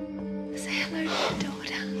girl. Say hello to your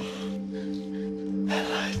daughter.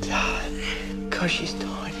 Hello, darling. God, she's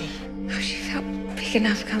tiny. Oh, she felt big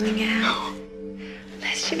enough coming out.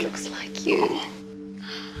 Les, she looks like you. Come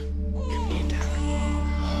here, darling.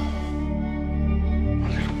 My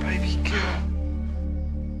little baby girl.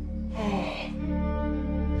 Oh.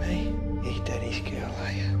 Hey, you're Daddy's girl,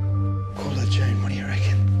 are you? Call her Jane, what do you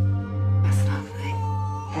reckon? That's lovely.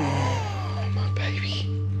 Oh, my baby.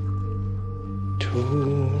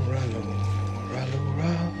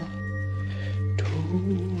 Tooraloo-raloo-ra.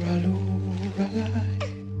 Tooraloo-raloo-ra.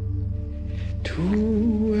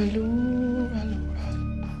 Tooraloo-raloo-ra.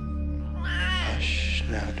 Hush,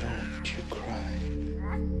 now don't you cry.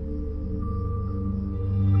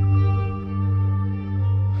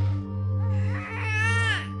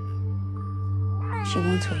 She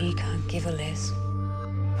wants what you can't give her, Les.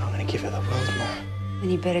 I'm gonna give her the world, Ma. Then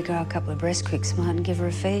you better grow a couple of breasts quick, smart, and give her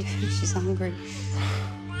a feed. She's hungry.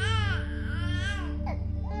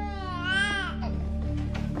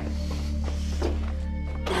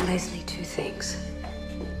 Now, Leslie, two things.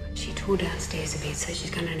 She tore downstairs a bit, so she's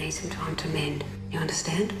going to need some time to mend. You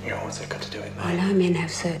understand? Yeah, what's that got to do with me? I know men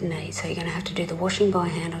have certain needs, so you're going to have to do the washing by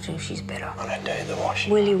hand until she's better. I don't do the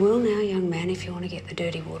washing. Well, you will now, young man, if you want to get the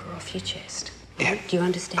dirty water off your chest. Yeah. Do you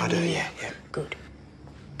understand I do, me now? yeah. Good.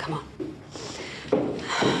 Come on.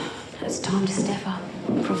 It's time to step up,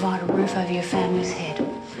 provide a roof over your family's head.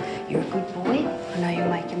 You're a good boy. I know you'll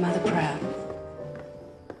make your mother proud.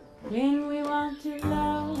 When we want to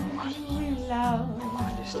love, we love.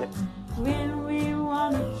 When we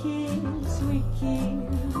want to kiss, we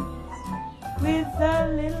kiss. With a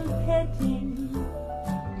little petting,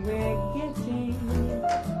 we're getting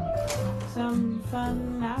some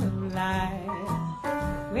fun out of life.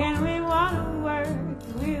 When we want to work,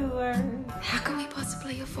 we work. How can we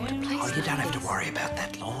possibly afford a place? Oh, you don't have to worry about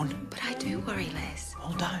that, Lorne. But I do worry, Les.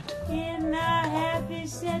 Well, don't. In a happy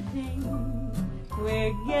setting,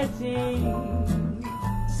 we're getting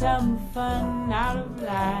some fun out of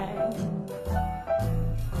life.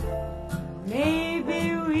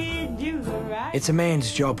 Maybe we do the right. It's a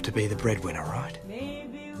man's job to be the breadwinner, right?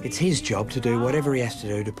 It's his job to do whatever he has to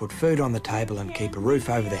do to put food on the table and keep a roof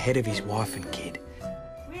over the head of his wife and kid.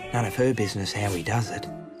 None of her business how he does it.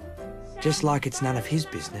 Just like it's none of his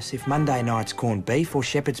business if Monday night's corned beef or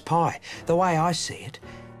shepherd's pie. The way I see it,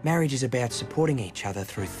 marriage is about supporting each other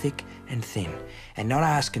through thick and thin and not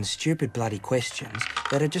asking stupid bloody questions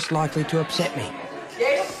that are just likely to upset me.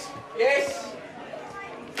 Yes, yes.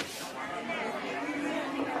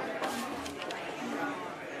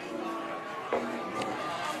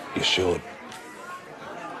 You should.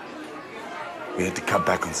 We had to cut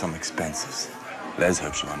back on some expenses. Les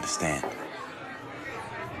hopes you understand.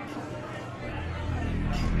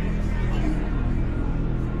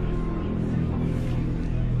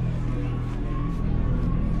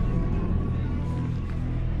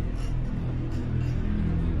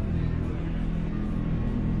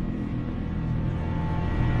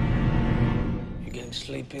 You're getting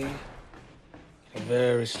sleepy? Getting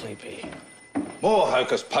very sleepy. More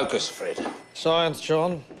hocus pocus, Fred. Science,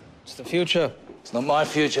 John. It's the future. It's not my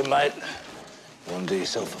future, mate. You want to do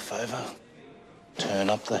yourself a favour? turn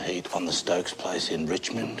up the heat on the Stokes place in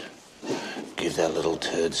Richmond. Give that little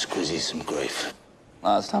turd Squizzy some grief.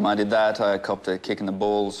 Last time I did that, I copped a kick in the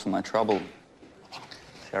balls for my trouble.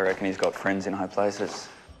 See, I reckon he's got friends in high places.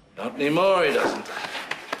 Not anymore, he doesn't.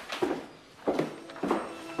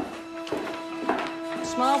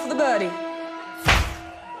 Smile for the birdie.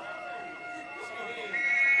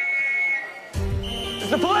 It's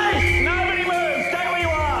the police! Nobody move! Stay where you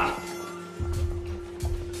are!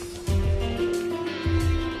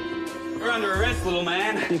 You're under arrest, little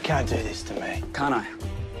man. You can't do this to me. Can't I?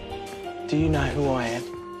 Do you know who I am?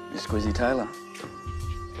 You're Squizzy Taylor.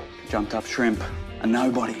 Jumped up shrimp. A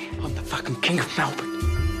nobody. I'm the fucking king of Melbourne.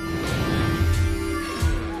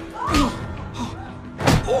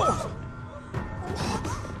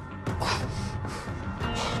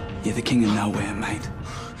 You're the king of nowhere, mate.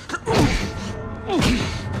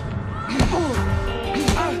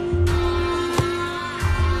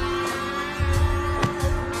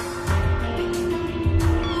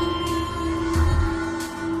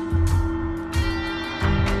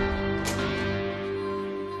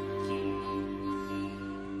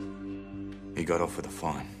 He got off with a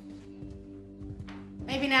fine.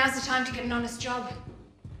 Maybe now's the time to get an honest job.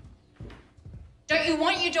 Don't you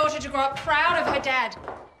want your daughter to grow up proud of her dad?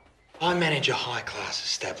 I manage a high-class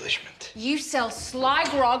establishment. You sell sly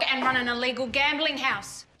grog and run an illegal gambling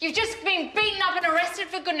house. You've just been beaten up and arrested,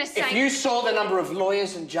 for goodness sake. If you saw the number of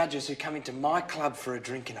lawyers and judges who come into my club for a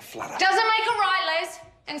drink in a flutter... Doesn't make it right, Les.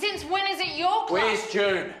 And since when is it your club? Where's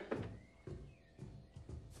June?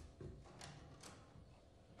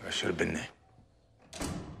 I should have been there.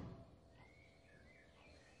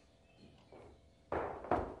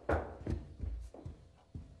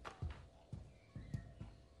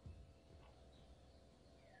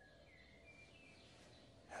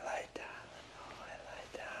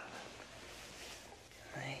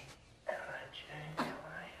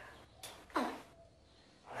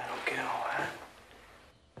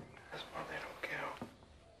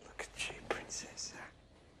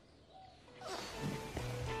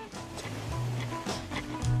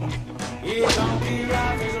 Yeah, donkey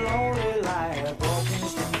ride is a lonely life, walking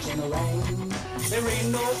streets in the rain. There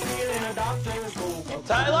ain't no feeling a doctor's book.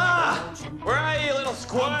 Taylor! Where are you, little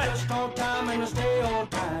squirt? Just on time and to stay on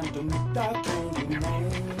time to meet that changing rain.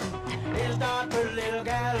 There's not a little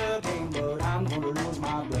gal again, but I'm gonna lose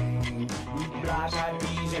my brain. Eat black-eyed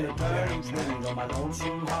peas in a turning springs on my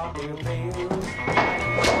lonesome heart will fail.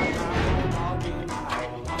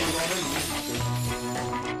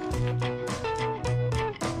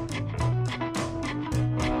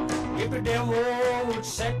 If the devil would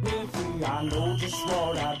set me free, I know just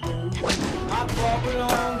what I'd do. I'd walk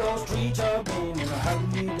along those streets again in a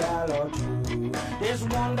hungry gal or two. There's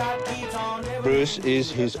one that keeps on every... Bruce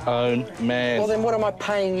is his own man. Well, then what am I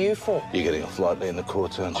paying you for? You're getting off lightly in the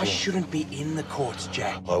courts, aren't you? I shouldn't be in the courts,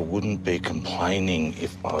 Jack. I wouldn't be complaining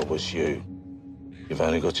if I was you. You've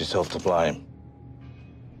only got yourself to blame.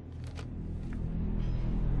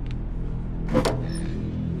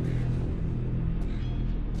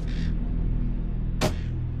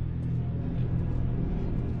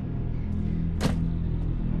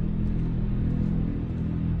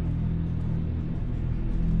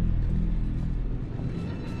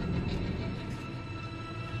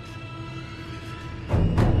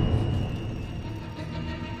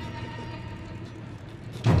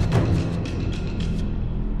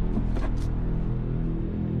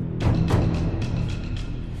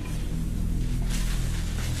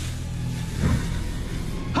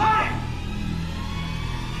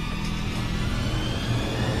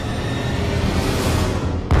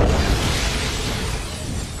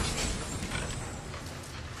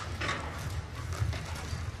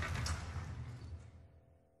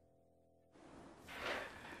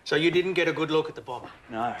 So you didn't get a good look at the bomber?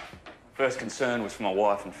 No. First concern was for my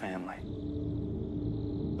wife and family.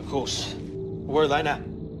 Of course. Where are they now?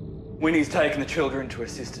 Winnie's taken the children to her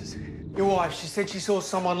sister's. Your wife, she said she saw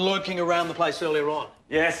someone lurking around the place earlier on.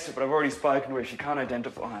 Yes, but I've already spoken to her. She can't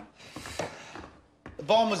identify him. The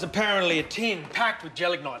bomb was apparently a tin packed with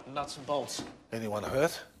gelignite and nuts and bolts. Anyone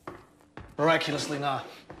hurt? Miraculously, no.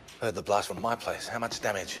 Heard the blast from my place. How much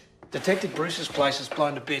damage? Detective Bruce's place is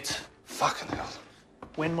blown to bits. Fucking hell.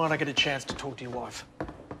 When might I get a chance to talk to your wife?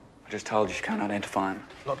 I just told you she can't identify him.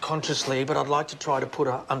 Not consciously, but I'd like to try to put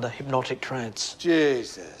her under hypnotic trance.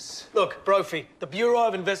 Jesus. Look, Brophy, the Bureau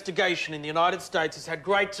of Investigation in the United States has had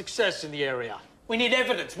great success in the area. We need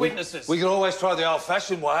evidence, witnesses. We can always try the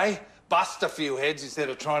old-fashioned way. Bust a few heads instead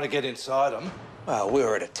of trying to get inside them. Well, we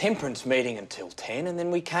were at a temperance meeting until 10, and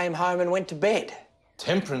then we came home and went to bed.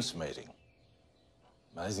 Temperance meeting?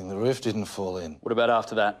 Amazing the roof didn't fall in. What about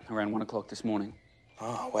after that, around 1 o'clock this morning?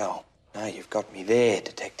 Oh, well, now you've got me there,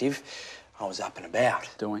 Detective. I was up and about.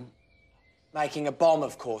 Doing? Making a bomb,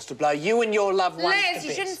 of course, to blow you and your loved ones Les, to you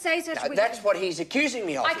bits. shouldn't say such wicked... That's what he's accusing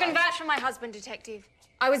me of. I can Les. vouch for my husband, Detective.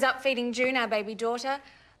 I was up feeding June, our baby daughter.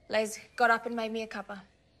 Les got up and made me a cuppa.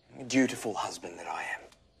 Dutiful husband that I am.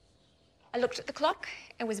 I looked at the clock.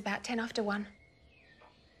 It was about 10 after 1.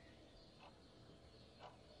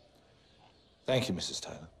 Thank you, Mrs.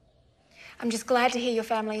 Taylor. I'm just glad to hear your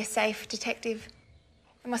family is safe, Detective.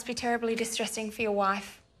 It must be terribly distressing for your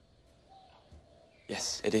wife.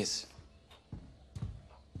 Yes, it is.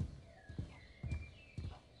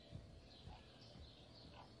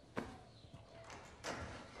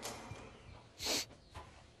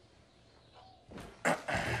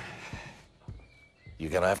 You're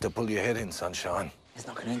gonna have to pull your head in, sunshine. He's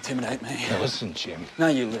not going to intimidate me. Now listen, Jim. No,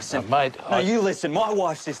 you listen. Mate, No, you listen. My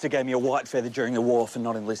wife's sister gave me a white feather during the war for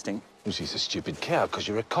not enlisting. She's a stupid cow because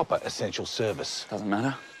you're a copper, essential service. Doesn't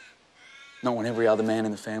matter. Not when every other man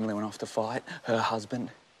in the family went off to fight. Her husband,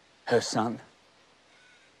 her son.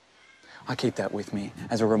 I keep that with me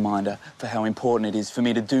as a reminder for how important it is for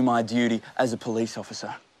me to do my duty as a police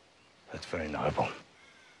officer. That's very noble.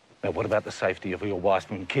 Now, what about the safety of your wife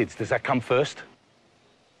and kids? Does that come first?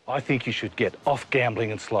 I think you should get off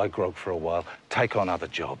gambling and slow grog for a while, take on other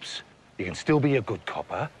jobs. You can still be a good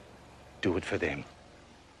copper. Do it for them.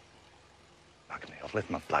 Fuck me, I've left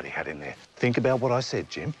my bloody hat in there. Think about what I said,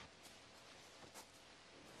 Jim.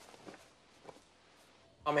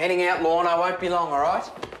 I'm heading out, Lorne. I won't be long, all right?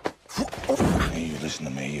 You listen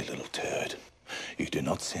to me, you little turd. You do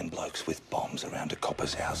not send blokes with bombs around to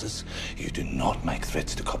coppers' houses. You do not make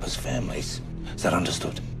threats to coppers' families. Is that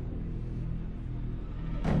understood?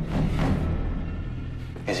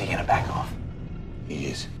 Is he going to back off? He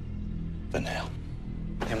is. For now.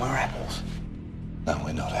 Then we're apples. No,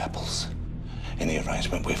 we're not apples. Any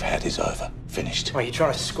arrangement we've had is over. Finished. Well, you're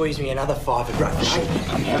trying to squeeze me another 5 grand.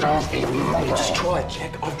 Get off me. Just try it,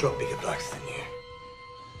 Jack. I've dropped bigger blokes than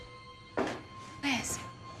you. Les.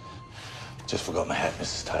 Just forgot my hat,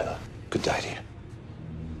 Mrs. Taylor. Good day to you.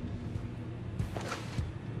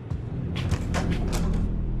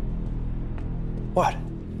 What?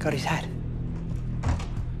 Got his hat?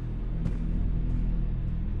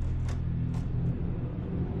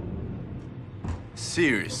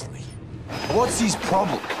 Seriously. What's his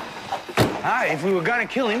problem? Hey, if we were going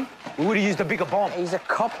to kill him, we would have used a bigger bomb. He's a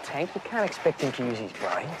cop, Tank. You can't expect him to use his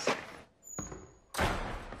brains.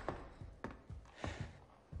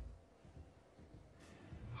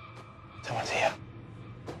 Someone's here.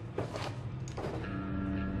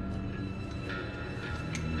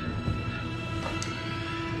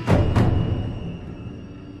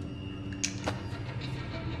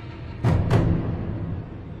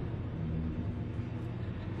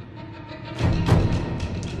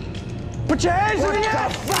 Put your hands in the air!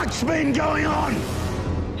 What the fuck's been going on?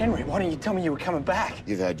 Henry, why didn't you tell me you were coming back?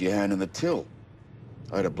 You've had your hand in the till.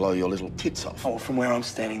 I had to blow your little tits off. Oh, from where I'm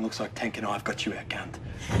standing, looks like Tank and I have got you outgunned.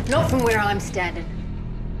 Not from where I'm standing.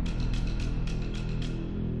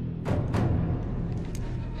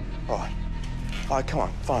 Right. All right, come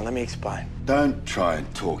on. Fine, let me explain. Don't try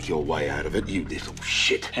and talk your way out of it, you little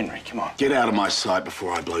shit. Henry, come on. Get out of my sight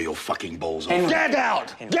before I blow your fucking balls off. Henry. Get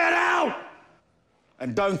out! Henry. Get out!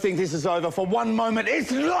 And don't think this is over for one moment.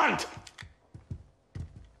 It's not!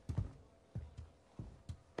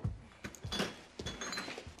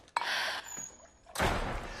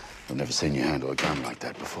 I've never seen you handle a gun like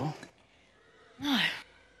that before. No.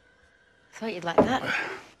 Thought you'd like that.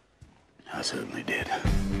 I certainly did.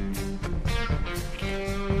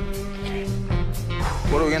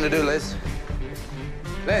 What are we gonna do, Les?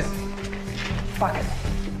 Les? Fuck it.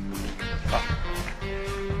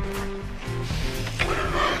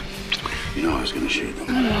 You know I was gonna shoot them.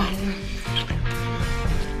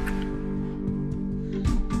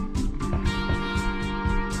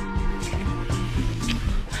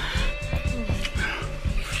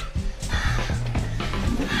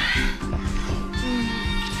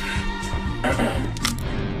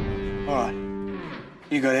 All right.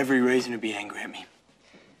 You got every reason to be angry at me.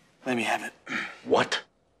 Let me have it. What?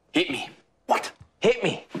 Hit me. What? Hit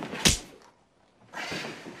me.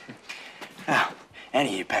 Oh, and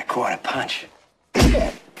you packed quite a punch.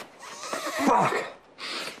 Fuck.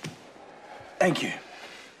 Thank you.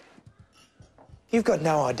 You've got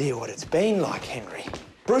no idea what it's been like, Henry.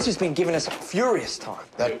 Bruce has been giving us a furious time.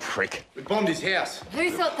 That prick. We bombed his house.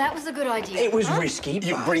 Who thought that was a good idea? It was huh? risky,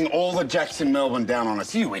 You but... bring all the Jacks in Melbourne down on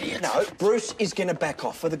us, you idiots. No, Bruce is going to back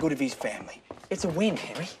off for the good of his family. It's a win,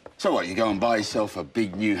 Henry. So what, you go and buy yourself a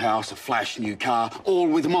big new house, a flash new car, all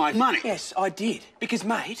with my money? Yes, I did. Because,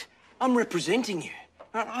 mate, I'm representing you.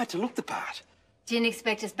 I had to look the part. Didn't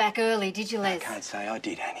expect us back early, did you, Les? I can't say I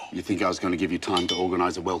did, Annie. You think I was going to give you time to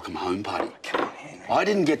organise a welcome home party? Come on, Henry. I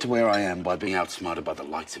didn't get to where I am by being outsmarted by the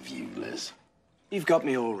likes of you, Les. You've got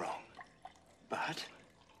me all wrong. But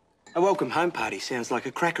a welcome home party sounds like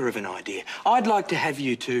a cracker of an idea. I'd like to have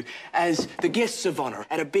you two as the guests of honour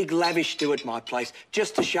at a big lavish do at my place,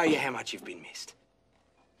 just to show you how much you've been missed.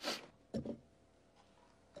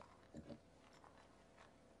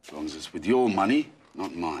 As long as it's with your money,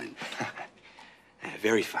 not mine.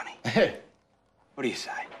 Very funny. What do you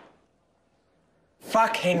say?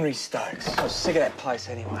 Fuck Henry Stokes. I was sick of that place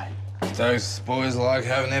anyway. Stokes boys like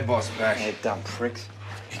having their boss back. Yeah, dumb pricks.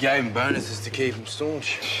 He gave him bonuses to keep him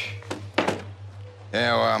staunch.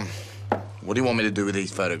 Now, what do you want me to do with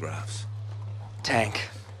these photographs? Tank,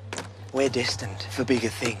 we're destined for bigger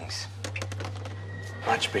things.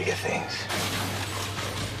 Much bigger things.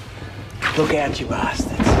 Look out, you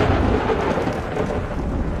bastards.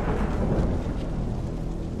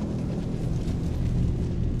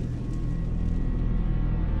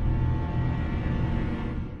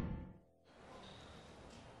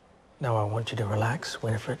 Now I want you to relax,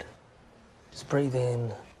 Winifred. Just breathe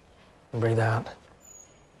in and breathe out.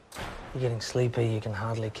 You're getting sleepy, you can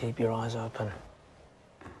hardly keep your eyes open.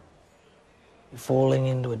 You're falling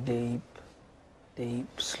into a deep, deep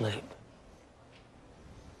sleep.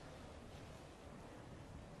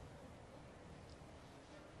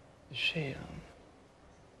 Is she,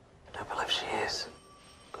 I don't believe she is.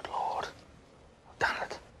 Good Lord. I've done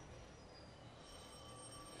it.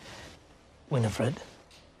 Winifred,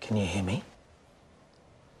 can you hear me?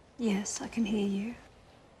 Yes, I can hear you.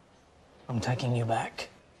 I'm taking you back.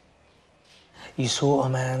 You saw a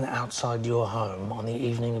man outside your home on the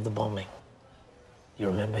evening of the bombing. You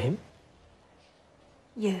remember him?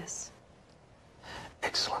 Yes.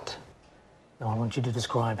 Excellent. Now I want you to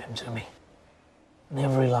describe him to me. In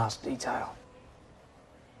every last detail.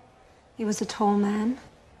 He was a tall man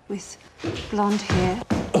with blonde hair.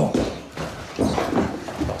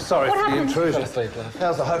 Sorry What for the happened? intrusion.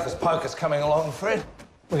 How's the hocus pocus coming along, Fred?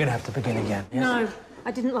 We're gonna have to begin again. Yes? No,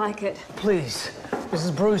 I didn't like it. Please,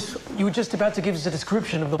 Mrs. Bruce, you were just about to give us a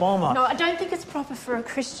description of the bomber. No, I don't think it's proper for a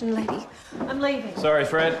Christian lady. I'm leaving. Sorry,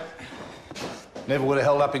 Fred. Never would have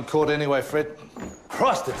held up in court anyway, Fred.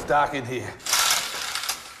 Christ, it's dark in here.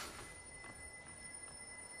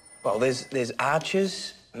 Well, there's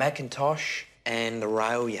Archers, Macintosh, and the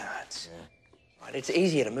rail yards. Yeah. Right, it's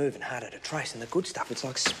easier to move and harder to trace, and the good stuff, it's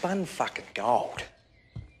like spun fucking gold.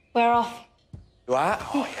 We're off. You are?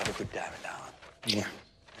 Oh, you have a good day, my darling. Yeah.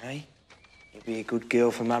 Hey? You'll be a good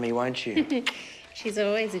girl for Mummy, won't you? She's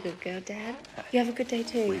always a good girl, Dad. You have a good day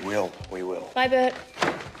too. We will, we will. Bye, Bert.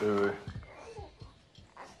 Boo.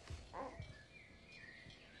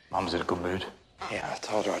 Mum's in a good mood. Yeah, I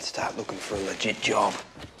told her I'd start looking for a legit job.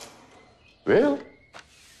 Really?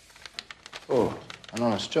 Oh, an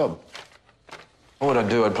honest job. What would I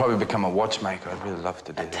do? I'd probably become a watchmaker. I'd really love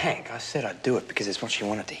to do that. Tank, I said I'd do it because it's what she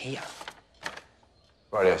wanted to hear.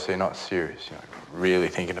 Rightio, so you're not serious. You're really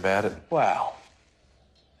thinking about it? Well,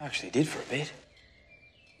 I actually did for a bit.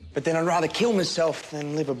 But then I'd rather kill myself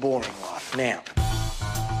than live a boring life. Now,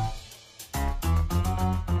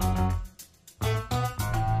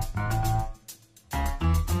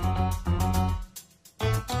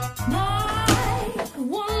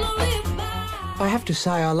 I have to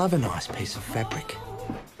say I love a nice piece of fabric.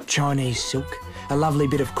 Chinese silk, a lovely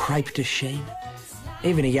bit of crepe de chine.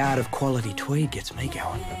 Even a yard of quality tweed gets me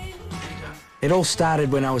going. It all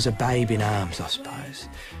started when I was a babe in arms, I suppose.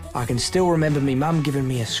 I can still remember me mum giving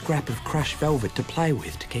me a scrap of crushed velvet to play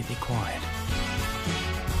with to keep me quiet.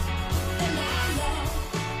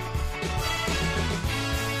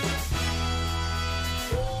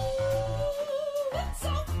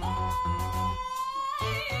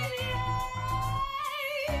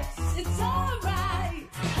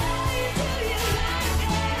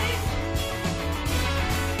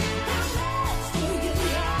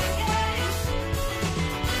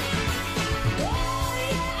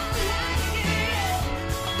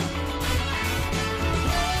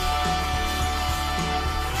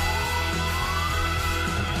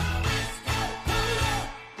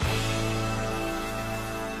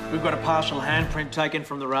 We've got a partial handprint taken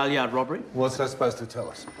from the rail yard robbery. What's that supposed to tell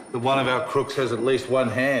us? That one of our crooks has at least one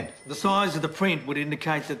hand. The size of the print would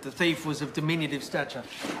indicate that the thief was of diminutive stature.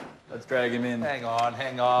 Let's drag him in. Hang on,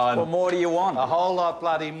 hang on. What more do you want? A whole lot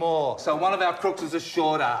bloody more. So one of our crooks is a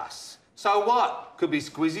short ass. So what? Could be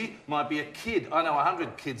Squizzy, might be a kid. I know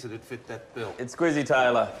 100 kids that'd fit that bill. It's Squizzy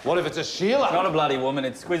Taylor. What if it's a Sheila? It's not a bloody woman,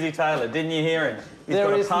 it's Squizzy Taylor. Didn't you hear him? He's There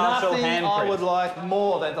got a is partial nothing handprint. I would like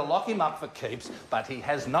more than to lock him up for keeps, but he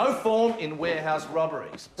has no form in warehouse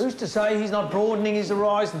robberies. Who's to say he's not broadening his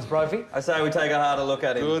horizons, Brophy? I say we take a harder look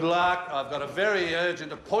at him. Good luck. I've got a very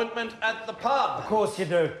urgent appointment at the pub. Of course you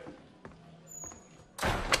do.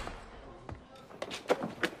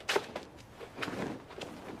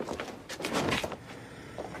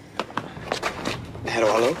 How do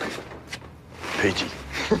I look? Peachy.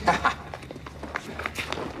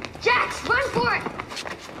 Jax, run for it!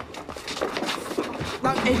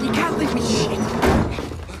 No, Ed, you can't leave me. Shit.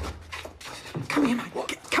 Come here,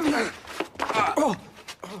 mate. Come here. Oh.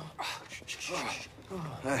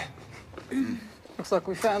 Looks like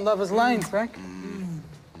we found Lover's Lane, Frank.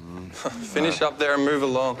 Finish up there and move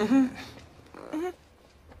along.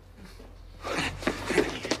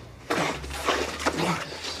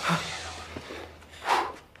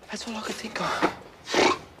 That's all I could think of.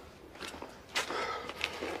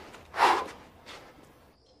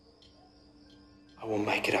 I will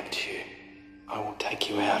make it up to you. I will take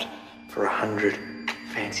you out for 100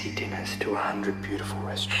 fancy dinners to 100 beautiful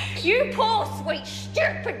restaurants. You poor, sweet,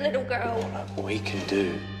 stupid little girl. We can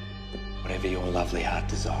do whatever your lovely heart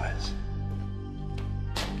desires.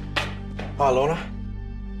 Hi, Lorna.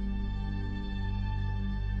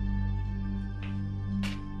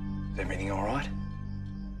 Is everything all right?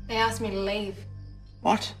 They asked me to leave.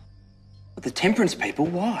 What? But the temperance people,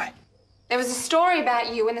 why? There was a story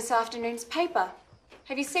about you in this afternoon's paper.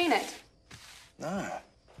 Have you seen it? No.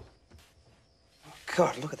 Oh,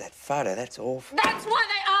 God, look at that photo. That's awful. That's why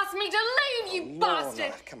they asked me to leave, you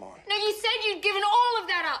bastard! Come on. No, you said you'd given all of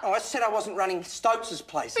that up. Oh, I said I wasn't running Stokes'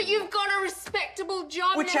 place. But you've got a respectable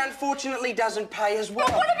job Which now. unfortunately doesn't pay as well.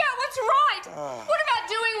 But what about what's right? Oh. What about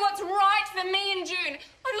doing what's right for me and June?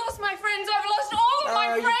 I've lost my friends. I've lost all of my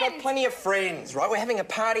friends. You've got plenty of friends, right? We're having a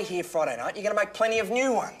party here Friday night. You're going to make plenty of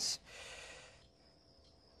new ones.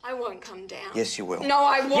 I won't come down. Yes, you will. No,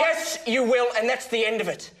 I won't. Yes, you will, and that's the end of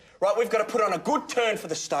it. Right, we've got to put on a good turn for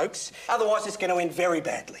the Stokes. Otherwise, it's going to end very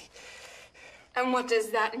badly. And what does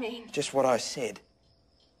that mean? Just what I said.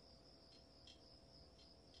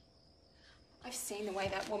 I've seen the way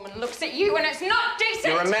that woman looks at you, and it's not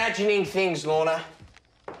decent. You're imagining things, Lorna.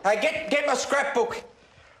 Hey, get my scrapbook.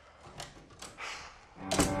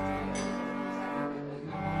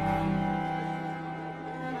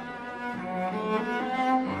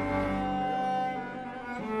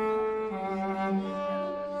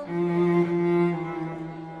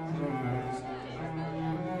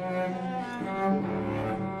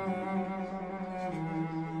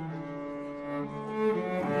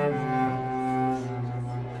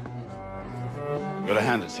 Gotta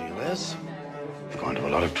hand it to you, Les. You've gone to a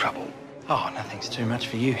lot of trouble. Oh, nothing's too much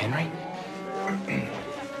for you, Henry.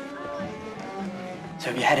 So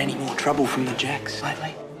have you had any more trouble from the Jacks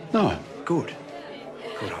lately? No. Good.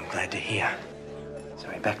 Good, I'm glad to hear. So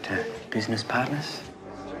we're back to business partners?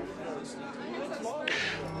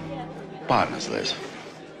 Partners, Les.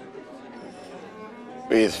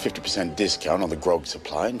 With 50% discount on the grog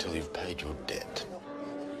supply until you've paid your debt.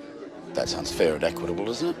 That sounds fair and equitable,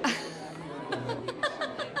 doesn't it?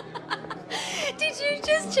 Did you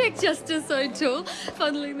just check Justice O'Toole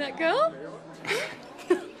fondling that girl?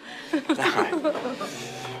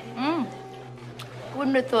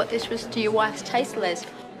 Wouldn't have thought this was to your wife's taste, Les.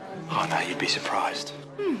 Oh, no, you'd be surprised.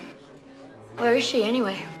 Where is she,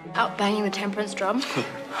 anyway? Out banging the temperance drum?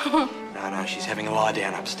 No, she's having a lie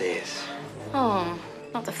down upstairs. Oh,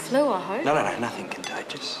 not the flu, I hope. No, nothing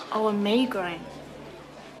contagious. Oh, a migraine.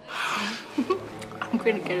 I'm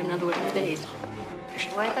going to get another one of these.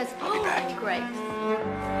 Where those? I'll be back. Great.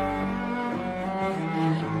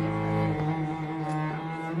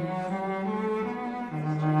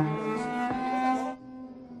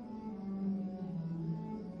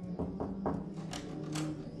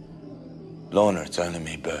 Lorna, it's only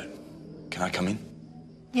me, Bert. Can I come in?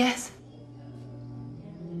 Yes.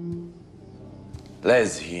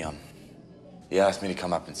 Les, he asked me to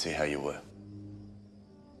come up and see how you were.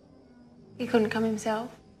 He couldn't come himself?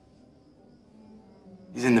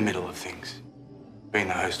 He's in the middle of things. Being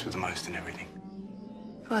the host with the most and everything.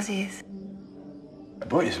 Of course he is. I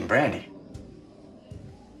brought you some brandy.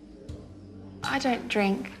 I don't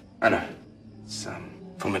drink. I know. It's,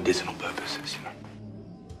 for medicinal purposes, you know.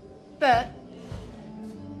 Bert.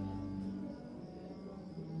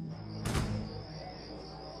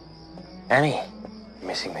 Annie, you're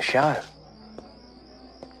missing the show.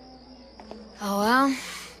 Oh, well.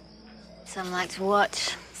 Some like to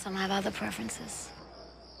watch, some have other preferences.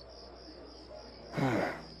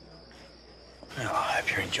 Well,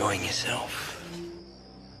 hope you're enjoying yourself.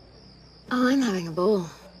 Oh, I'm having a ball.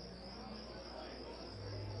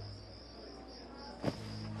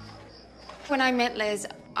 When I met Les,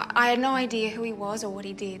 I had no idea who he was or what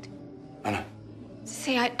he did. I know.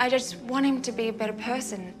 See, I just want him to be a better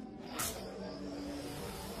person.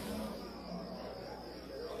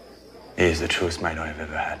 He is the truest mate I've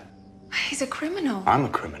ever had. He's a criminal. I'm a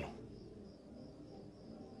criminal.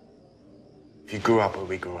 If you grew up where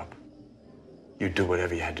we grew up, you'd do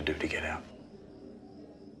whatever you had to do to get out.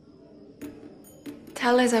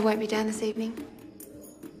 Tell Les I won't be down this evening.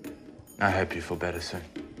 I hope you feel better soon.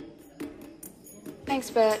 Thanks,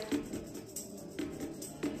 Bert.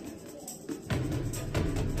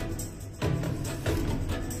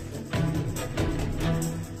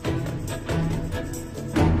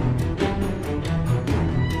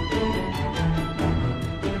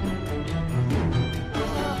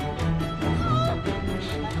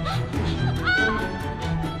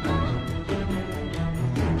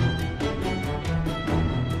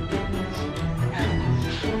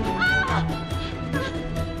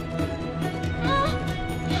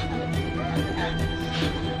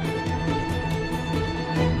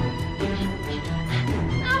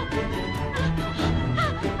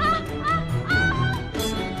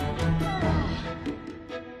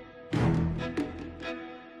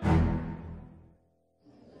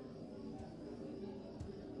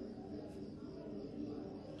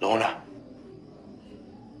 Lorna,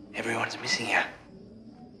 everyone's missing you.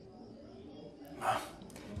 Well,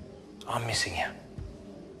 I'm missing you.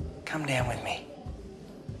 Come down with me.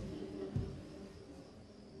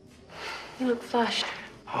 You look flushed.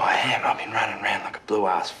 Oh, I am. I've been running around like a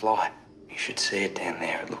blue-ass fly. You should see it down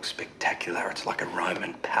there. It looks spectacular. It's like a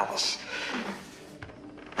Roman palace.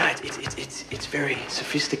 No, it's very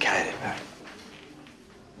sophisticated, but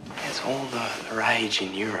it's all the rage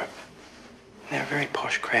in Europe. They're a very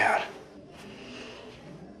posh crowd.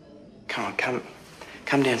 Come on,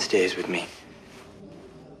 come downstairs with me.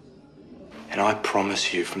 And I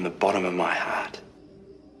promise you from the bottom of my heart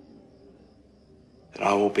that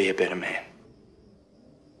I will be a better man.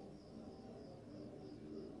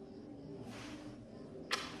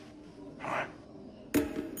 All right.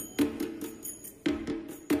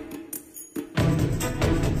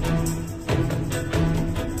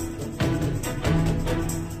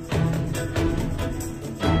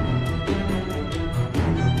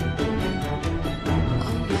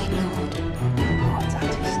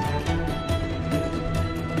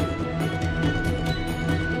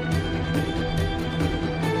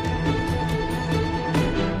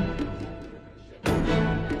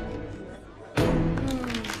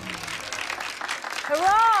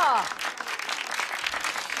 Hurrah!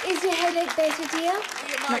 Is your headache better, dear?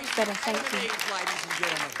 Much better, thank you. Ladies and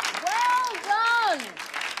gentlemen. Well done!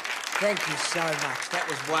 Thank you so much. That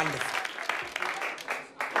was wonderful.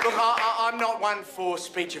 Look, I'm not one for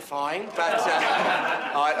speechifying, but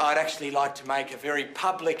I'd actually like to make a very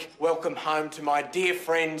public welcome home to my dear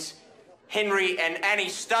friends, Henry and Annie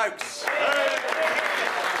Stokes.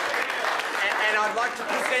 And I'd like to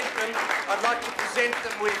present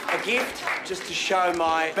them with a gift just to show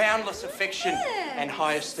my boundless affection and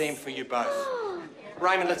high esteem for you both.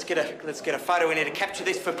 Raymond, let's get a photo in here to capture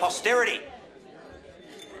this for posterity.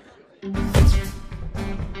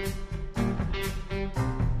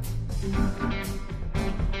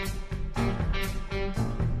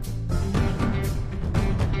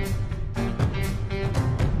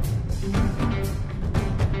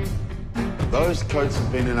 Those coats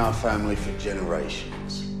have been in our family for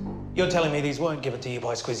generations. You're telling me these weren't given to you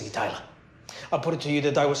by Squizzy Taylor? I put it to you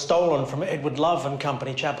that they were stolen from Edward Love and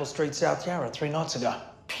Company, Chapel Street, South Yarra, 3 nights ago.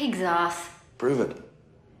 Pig's ass. Prove it.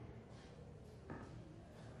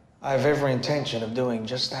 I have every intention of doing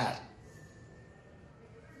just that.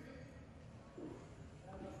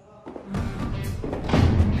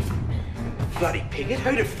 Bloody Piggott,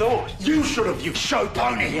 who'd have thought? You should have, you show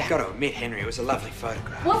pony! You've got to admit, Henry, it was a lovely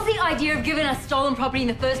photograph. What's the idea of giving us stolen property in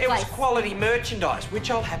the first It place? was quality merchandise,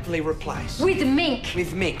 which I'll happily replace. With mink.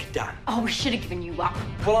 With mink, done. Oh, we should have given you up.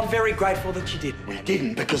 Well, I'm very grateful that you didn't. We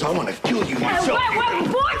didn't because I want to kill you myself.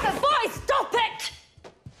 Boys, stop it!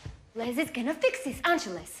 Les is gonna fix this, aren't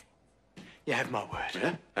you, Les? You have my word.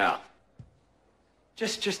 Yeah? How?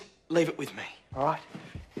 Just leave it with me, all right?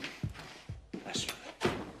 That's right.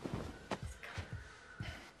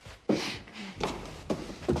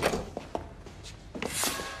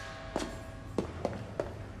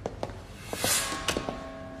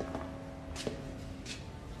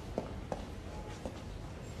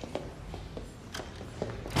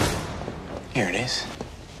 Here it is.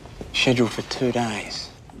 Scheduled for 2 days.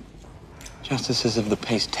 Justices of the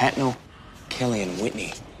peace Tatnell, Kelly and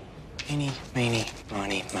Whitney. Eeny, meeny,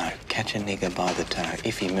 miny, mo. Catch a nigger by the toe.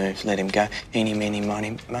 If he moves, let him go. Eeny, meeny,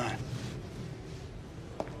 miny, mo.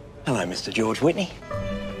 Hello, Mr. George Whitney.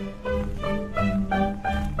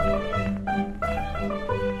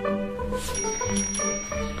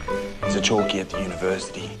 He's a chalky at the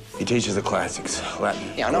university. He teaches the classics, Latin.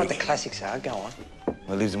 Yeah, I know what the Greek. classics are. Go on. Well,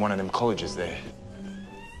 he lives in one of them colleges there.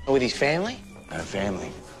 Oh, with his family? No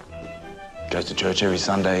family. Goes to church every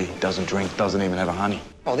Sunday, doesn't drink, doesn't even have a honey.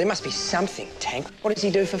 Oh, there must be something, Tank. What does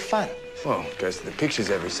he do for fun? Well, goes to the pictures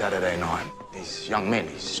every Saturday night. These young men,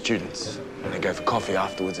 these students, and they go for coffee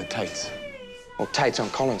afterwards at Tate's. Well, Tate's on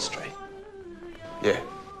Collins Street. Yeah.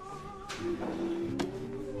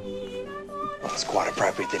 Well, it's quite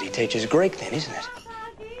appropriate that he teaches Greek then, isn't it?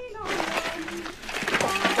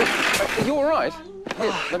 Are you all right?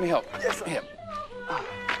 Here, let me help. Yes. Here.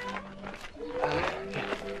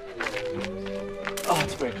 Oh,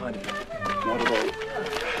 it's very kind of you. Not at all.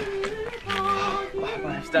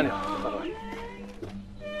 Stand here, by the way.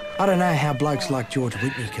 I don't know how blokes like George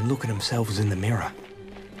Whitney can look at themselves in the mirror.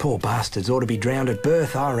 Poor bastards ought to be drowned at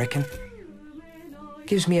birth, I reckon.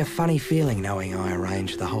 Gives me a funny feeling knowing I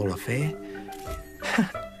arranged the whole affair.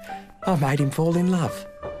 I made him fall in love.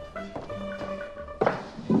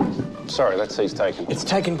 Sorry, that seat's taken. It's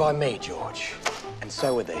taken by me, George. And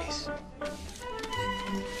so are these.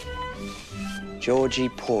 Georgie,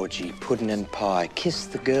 Porgy, puddin' and pie,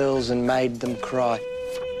 kissed the girls and made them cry.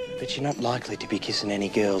 But you're not likely to be kissing any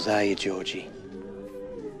girls, are you, Georgie?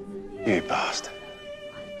 You bastard.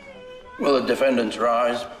 Will the defendants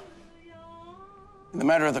rise? In the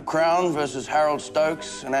matter of the Crown versus Harold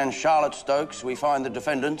Stokes and Anne Charlotte Stokes, we find the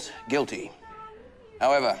defendants guilty.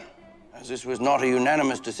 However, as this was not a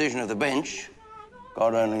unanimous decision of the bench,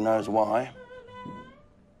 God only knows why,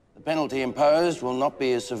 the penalty imposed will not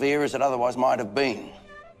be as severe as it otherwise might have been.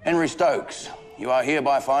 Henry Stokes, you are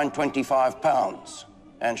hereby fined £25.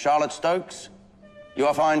 And Charlotte Stokes, you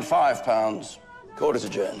are fined £5. Court is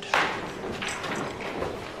adjourned.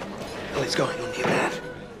 What is going on here, Matt?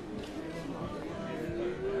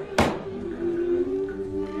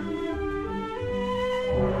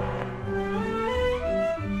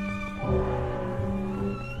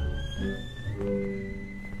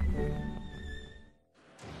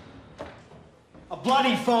 A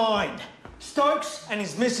bloody fine. Stokes and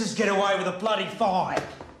his missus get away with a bloody fine.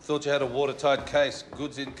 Thought you had a watertight case.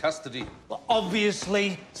 Goods in custody. Well,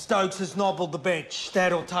 obviously, Stokes has nobbled the bench.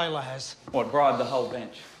 Dad or Taylor has. What, bribed the whole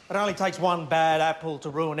bench? It only takes one bad apple to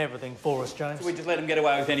ruin everything for us, James. So we just let him get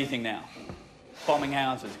away with anything now? Bombing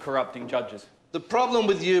houses, corrupting judges. The problem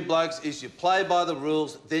with you blokes is you play by the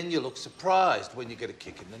rules, then you look surprised when you get a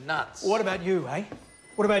kick in the nuts. What about you, eh?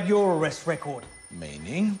 What about your arrest record?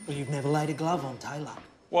 Meaning? Well, you've never laid a glove on Taylor.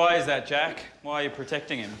 Why is that, Jack? Why are you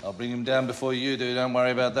protecting him? I'll bring him down before you do, don't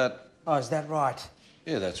worry about that. Oh, is that right?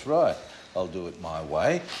 Yeah, that's right. I'll do it my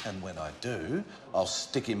way, and when I do, I'll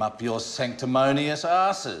stick him up your sanctimonious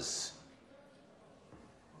arses.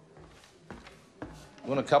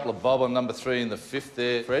 Want a couple of bob on number 3 in the 5th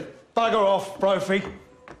there, Fred? Bugger off, Brophy.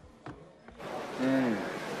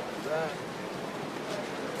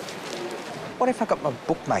 What if I got my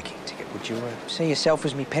bookmaking ticket? Would you see yourself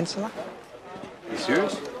as me penciler? You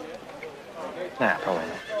serious? Nah, probably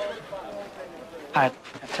not. I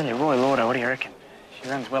tell you, Roy Lauder, what do you reckon? She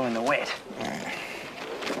runs well in the wet. She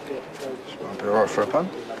might be all right for a pun.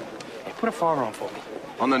 Yeah, put a fiver on for me.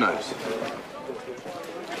 On the nose.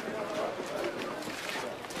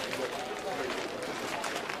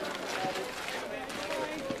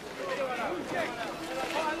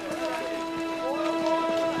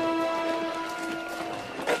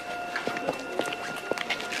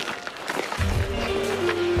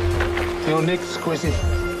 You're next, Squizzy.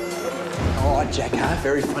 All right, Jack, huh?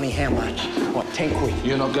 Very funny. How much? What, 10 quid?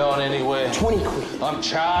 You're not going anywhere. 20 quid. I'm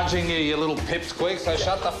charging you, you little pipsqueak, so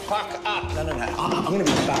shut the fuck up. No. I'm going to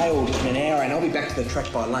be bailed in an hour and I'll be back to the track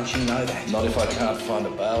by lunch, you know that. Not if I can't find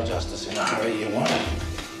a bail justice in a hurry, you won't.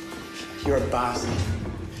 You're a bastard.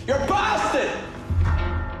 You're a bastard!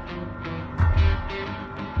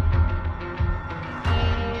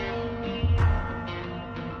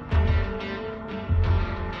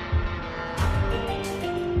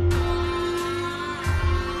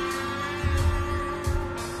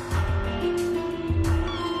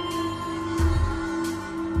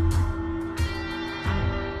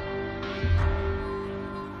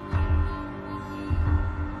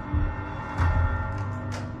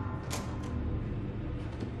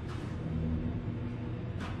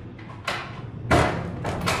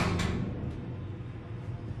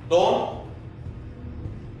 Dawn?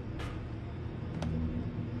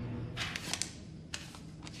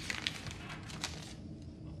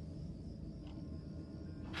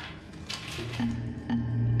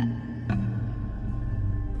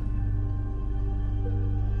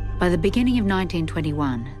 By the beginning of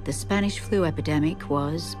 1921, the Spanish flu epidemic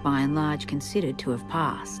was, by and large, considered to have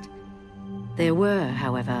passed. There were,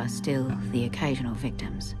 however, still the occasional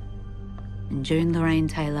victims. And June Lorraine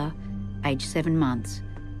Taylor, aged 7 months,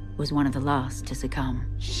 was one of the last to succumb.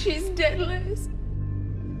 She's dead, Liz.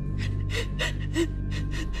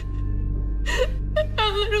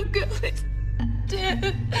 Our little girl is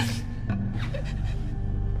dead.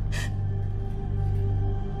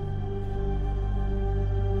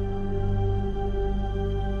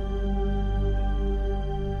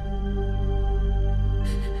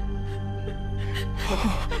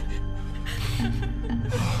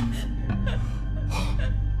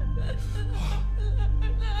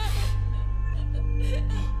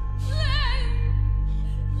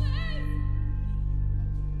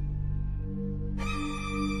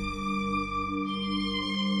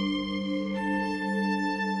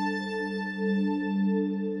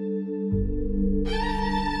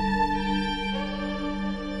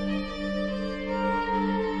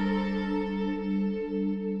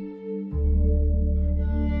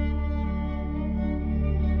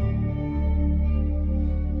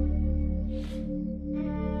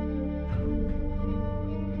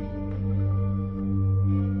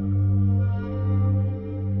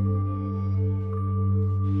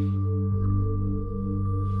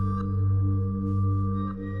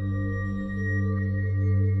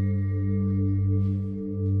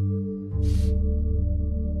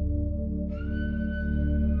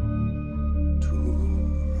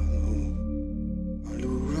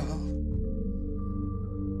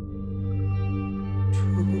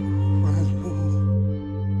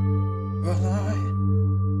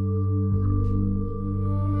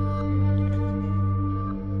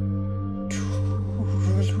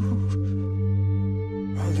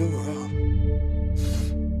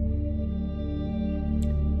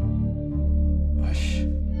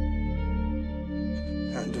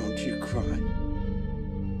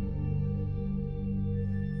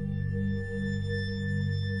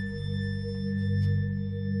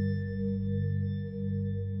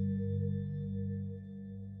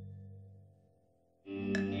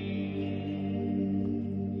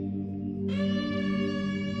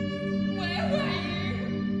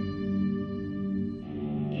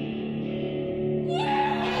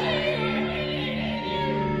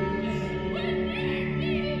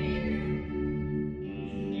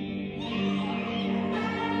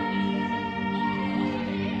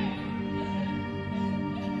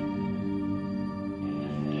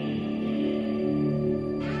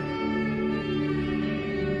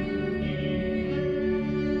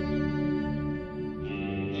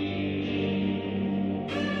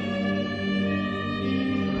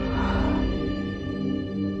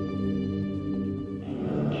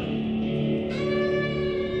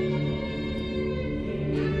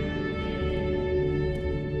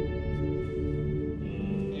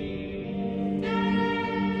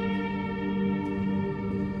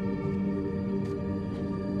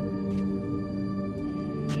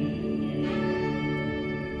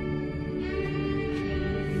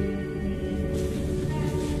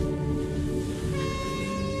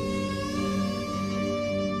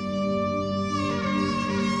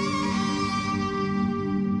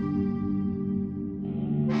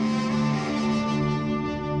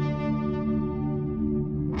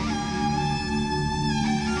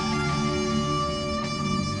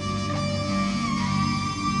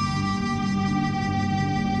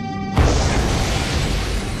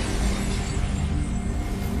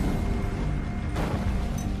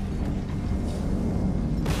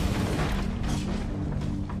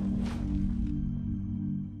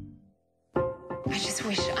 I just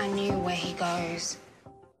wish I knew where he goes.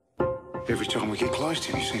 Every time we get close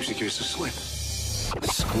to him, he seems to give us a slip.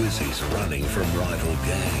 Squizzy's running from rival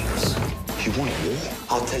gangs. You want a war?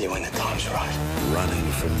 I'll tell you when the time's right.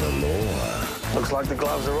 Running from the law. Looks like the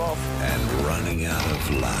gloves are off. And running out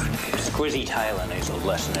of luck. Squizzy Taylor needs a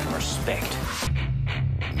lesson in respect.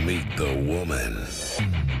 Meet the woman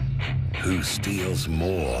who steals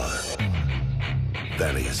more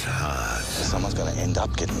than his heart. Someone's gonna end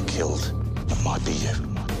up getting killed. It might be you.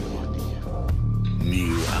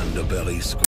 New Underbelly